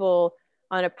of people,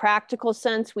 on a practical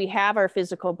sense, we have our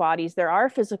physical bodies. There are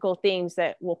physical things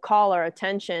that will call our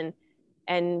attention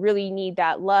and really need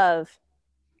that love.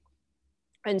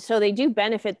 And so they do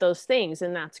benefit those things,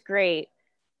 and that's great.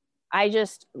 I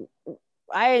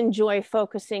enjoy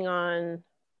focusing on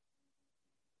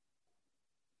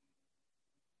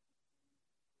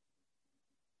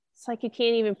it's like you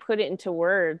can't even put it into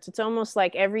words. It's almost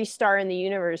like every star in the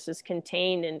universe is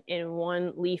contained in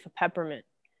one leaf of peppermint.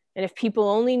 And if people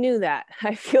only knew that,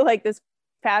 I feel like this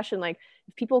passion, like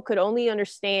if people could only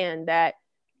understand that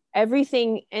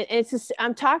everything, and it's just,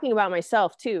 I'm talking about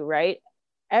myself too, right?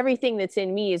 Everything that's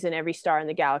in me is in every star in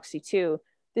the galaxy too.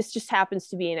 This just happens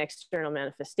to be an external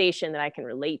manifestation that I can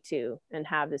relate to and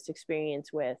have this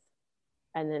experience with,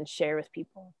 and then share with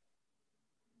people.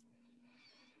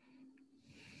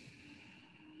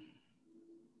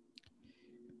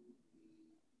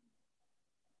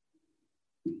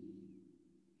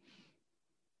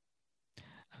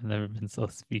 I've never been so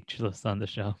speechless on the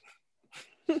show.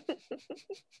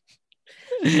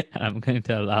 I'm going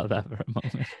to allow that for a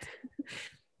moment.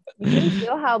 You can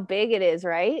feel how big it is,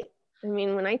 right? I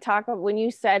mean, when you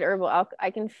said herbal alchemy,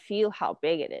 I can feel how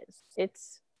big it is.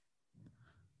 It's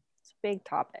a big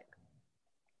topic.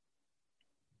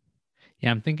 Yeah,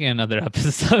 I'm thinking another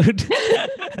episode.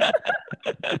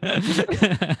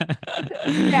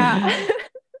 Yeah.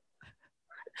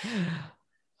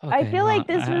 Okay, I feel like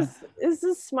this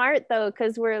is smart though,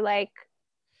 because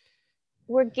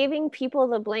we're giving people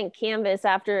the blank canvas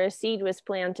after a seed was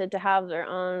planted to have their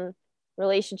own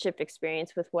relationship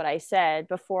experience with what I said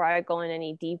before I go in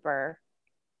any deeper.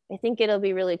 I think it'll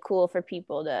be really cool for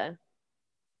people to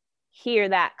hear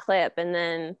that clip and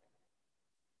then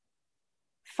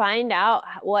find out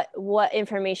what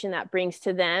information that brings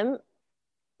to them,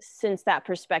 since that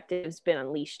perspective's been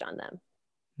unleashed on them.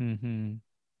 Mm-hmm.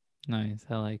 Nice.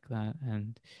 I like that.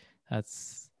 And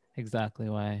that's exactly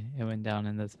why it went down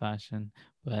in this fashion.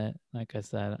 But like I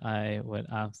said, I would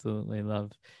absolutely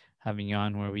love having you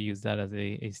on where we use that as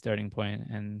a starting point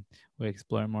and we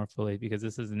explore it more fully, because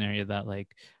this is an area that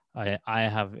like I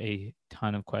have a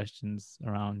ton of questions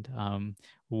around.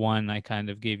 One, I kind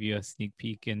of gave you a sneak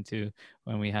peek into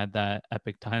when we had that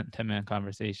epic 10-minute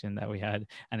conversation that we had.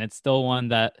 And it's still one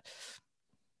that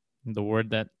the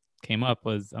word that came up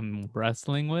was I'm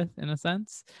wrestling with, in a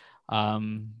sense.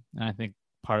 And I think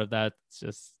part of that's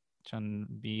just trying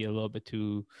to be a little bit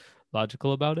too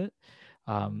logical about it.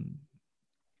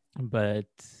 But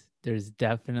there's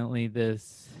definitely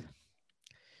this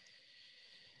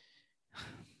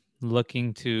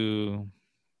looking to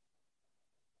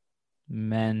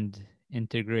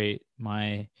integrate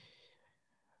my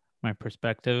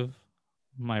perspective,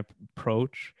 my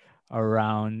approach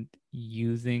around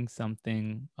using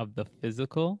something of the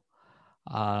physical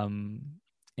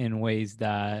in ways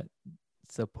that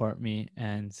support me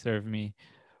and serve me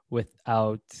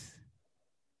without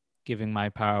giving my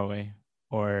power away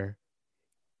or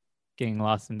getting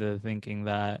lost into thinking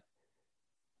that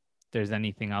there's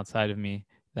anything outside of me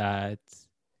that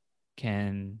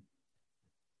can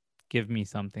give me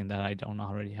something that I don't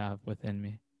already have within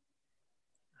me.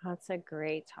 That's a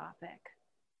great topic.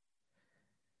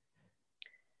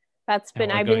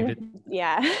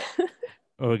 Yeah.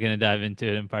 We're going to dive into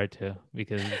it in part 2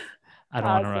 because I don't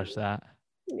want to rush that.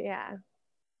 Yeah,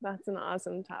 that's an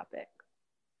awesome topic.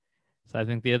 So I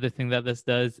think the other thing that this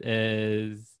does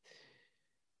is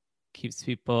keeps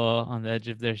people on the edge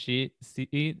of their seat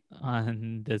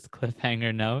on this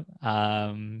cliffhanger note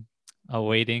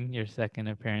awaiting your second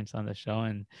appearance on the show,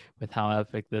 and with how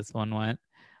epic this one went,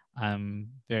 I'm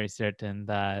very certain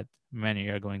that many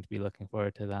are going to be looking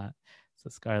forward to that. So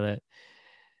Scarlett,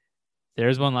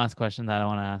 there's one last question that I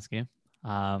want to ask you.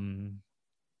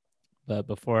 But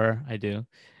before I do,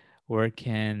 where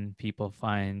can people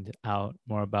find out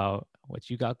more about what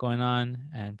you got going on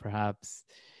and perhaps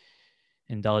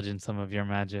indulge in some of your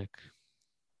magic?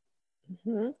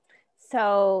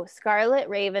 So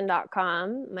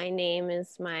scarlettraven.com. My name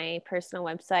is my personal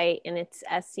website, and it's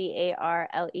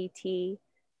SCARLETRAVIN.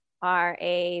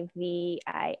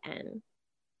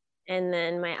 And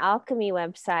then my alchemy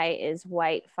website is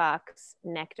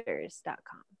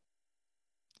whitefoxnectars.com.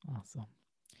 Awesome.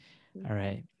 All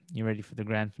right. You ready for the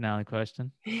grand finale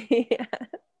question? Yeah.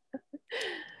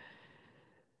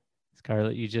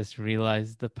 Scarlett, you just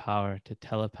realized the power to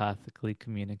telepathically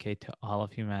communicate to all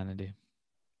of humanity.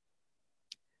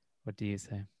 What do you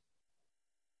say?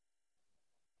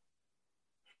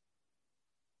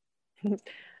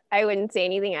 I wouldn't say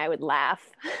anything. I would laugh.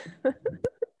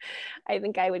 I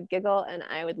think I would giggle and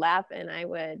I would laugh and I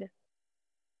would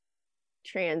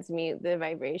transmute the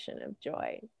vibration of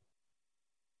joy.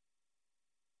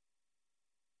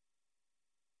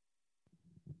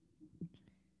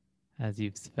 As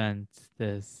you've spent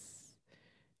this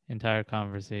entire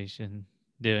conversation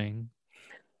doing,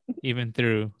 even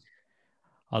through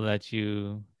all that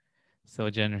you so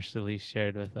generously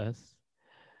shared with us.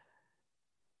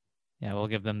 Yeah, we'll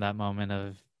give them that moment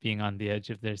of being on the edge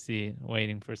of their seat,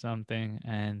 waiting for something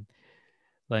and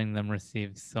letting them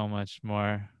receive so much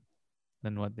more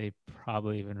than what they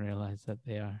probably even realize that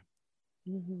they are.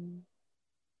 Mm-hmm.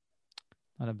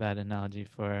 Not a bad analogy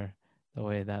for the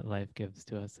way that life gives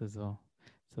to us as well.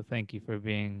 So thank you for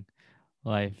being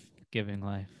life, giving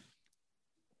life.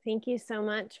 Thank you so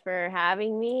much for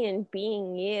having me and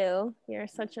being you. You're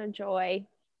such a joy.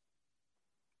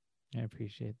 I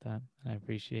appreciate that. I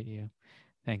appreciate you.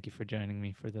 Thank you for joining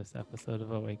me for this episode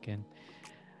of Awaken.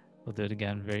 We'll do it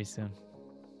again very soon.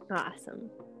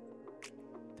 Awesome.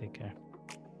 Take care.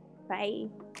 Bye.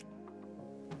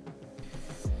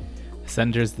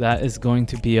 Senders, that is going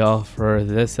to be all for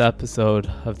this episode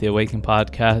of the Awaken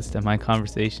podcast and my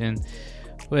conversation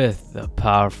with the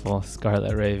powerful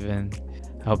Scarlett Raven.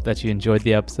 I hope that you enjoyed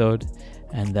the episode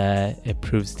and that it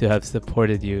proves to have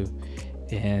supported you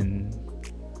in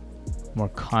more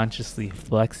consciously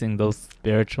flexing those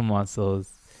spiritual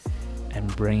muscles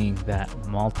and bringing that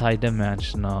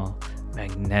multi-dimensional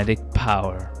magnetic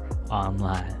power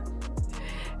online.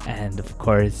 And of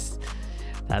course,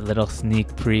 that little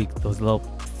sneak peek, those little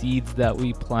seeds that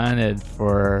we planted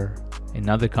for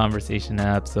another conversation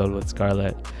and episode with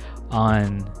Scarlett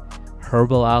on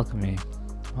herbal alchemy.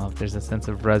 Well, if there's a sense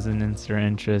of resonance or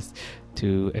interest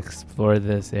to explore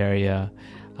this area,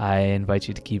 I invite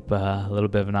you to keep a little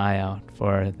bit of an eye out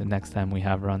for the next time we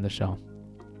have her on the show.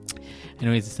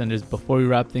 Anyways, Ascenders, before we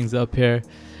wrap things up here,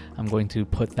 I'm going to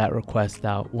put that request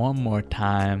out one more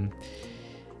time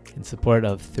in support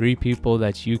of 3 people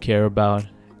that you care about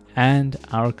and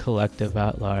our collective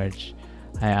at large.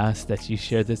 I ask that you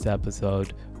share this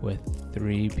episode with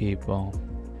 3 people.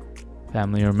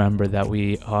 Family, remember that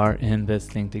we are in this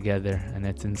thing together, and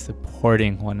it's in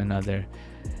supporting one another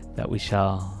that we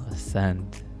shall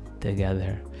ascend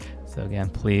together. So again,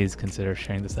 please consider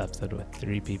sharing this episode with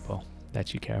 3 people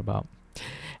that you care about.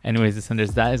 Anyways,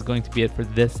 Ascenders, that is going to be it for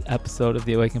this episode of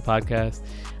the Awaken podcast.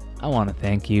 I want to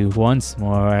thank you once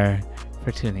more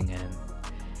for tuning in.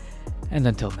 And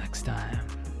until next time,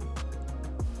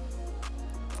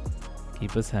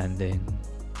 keep ascending.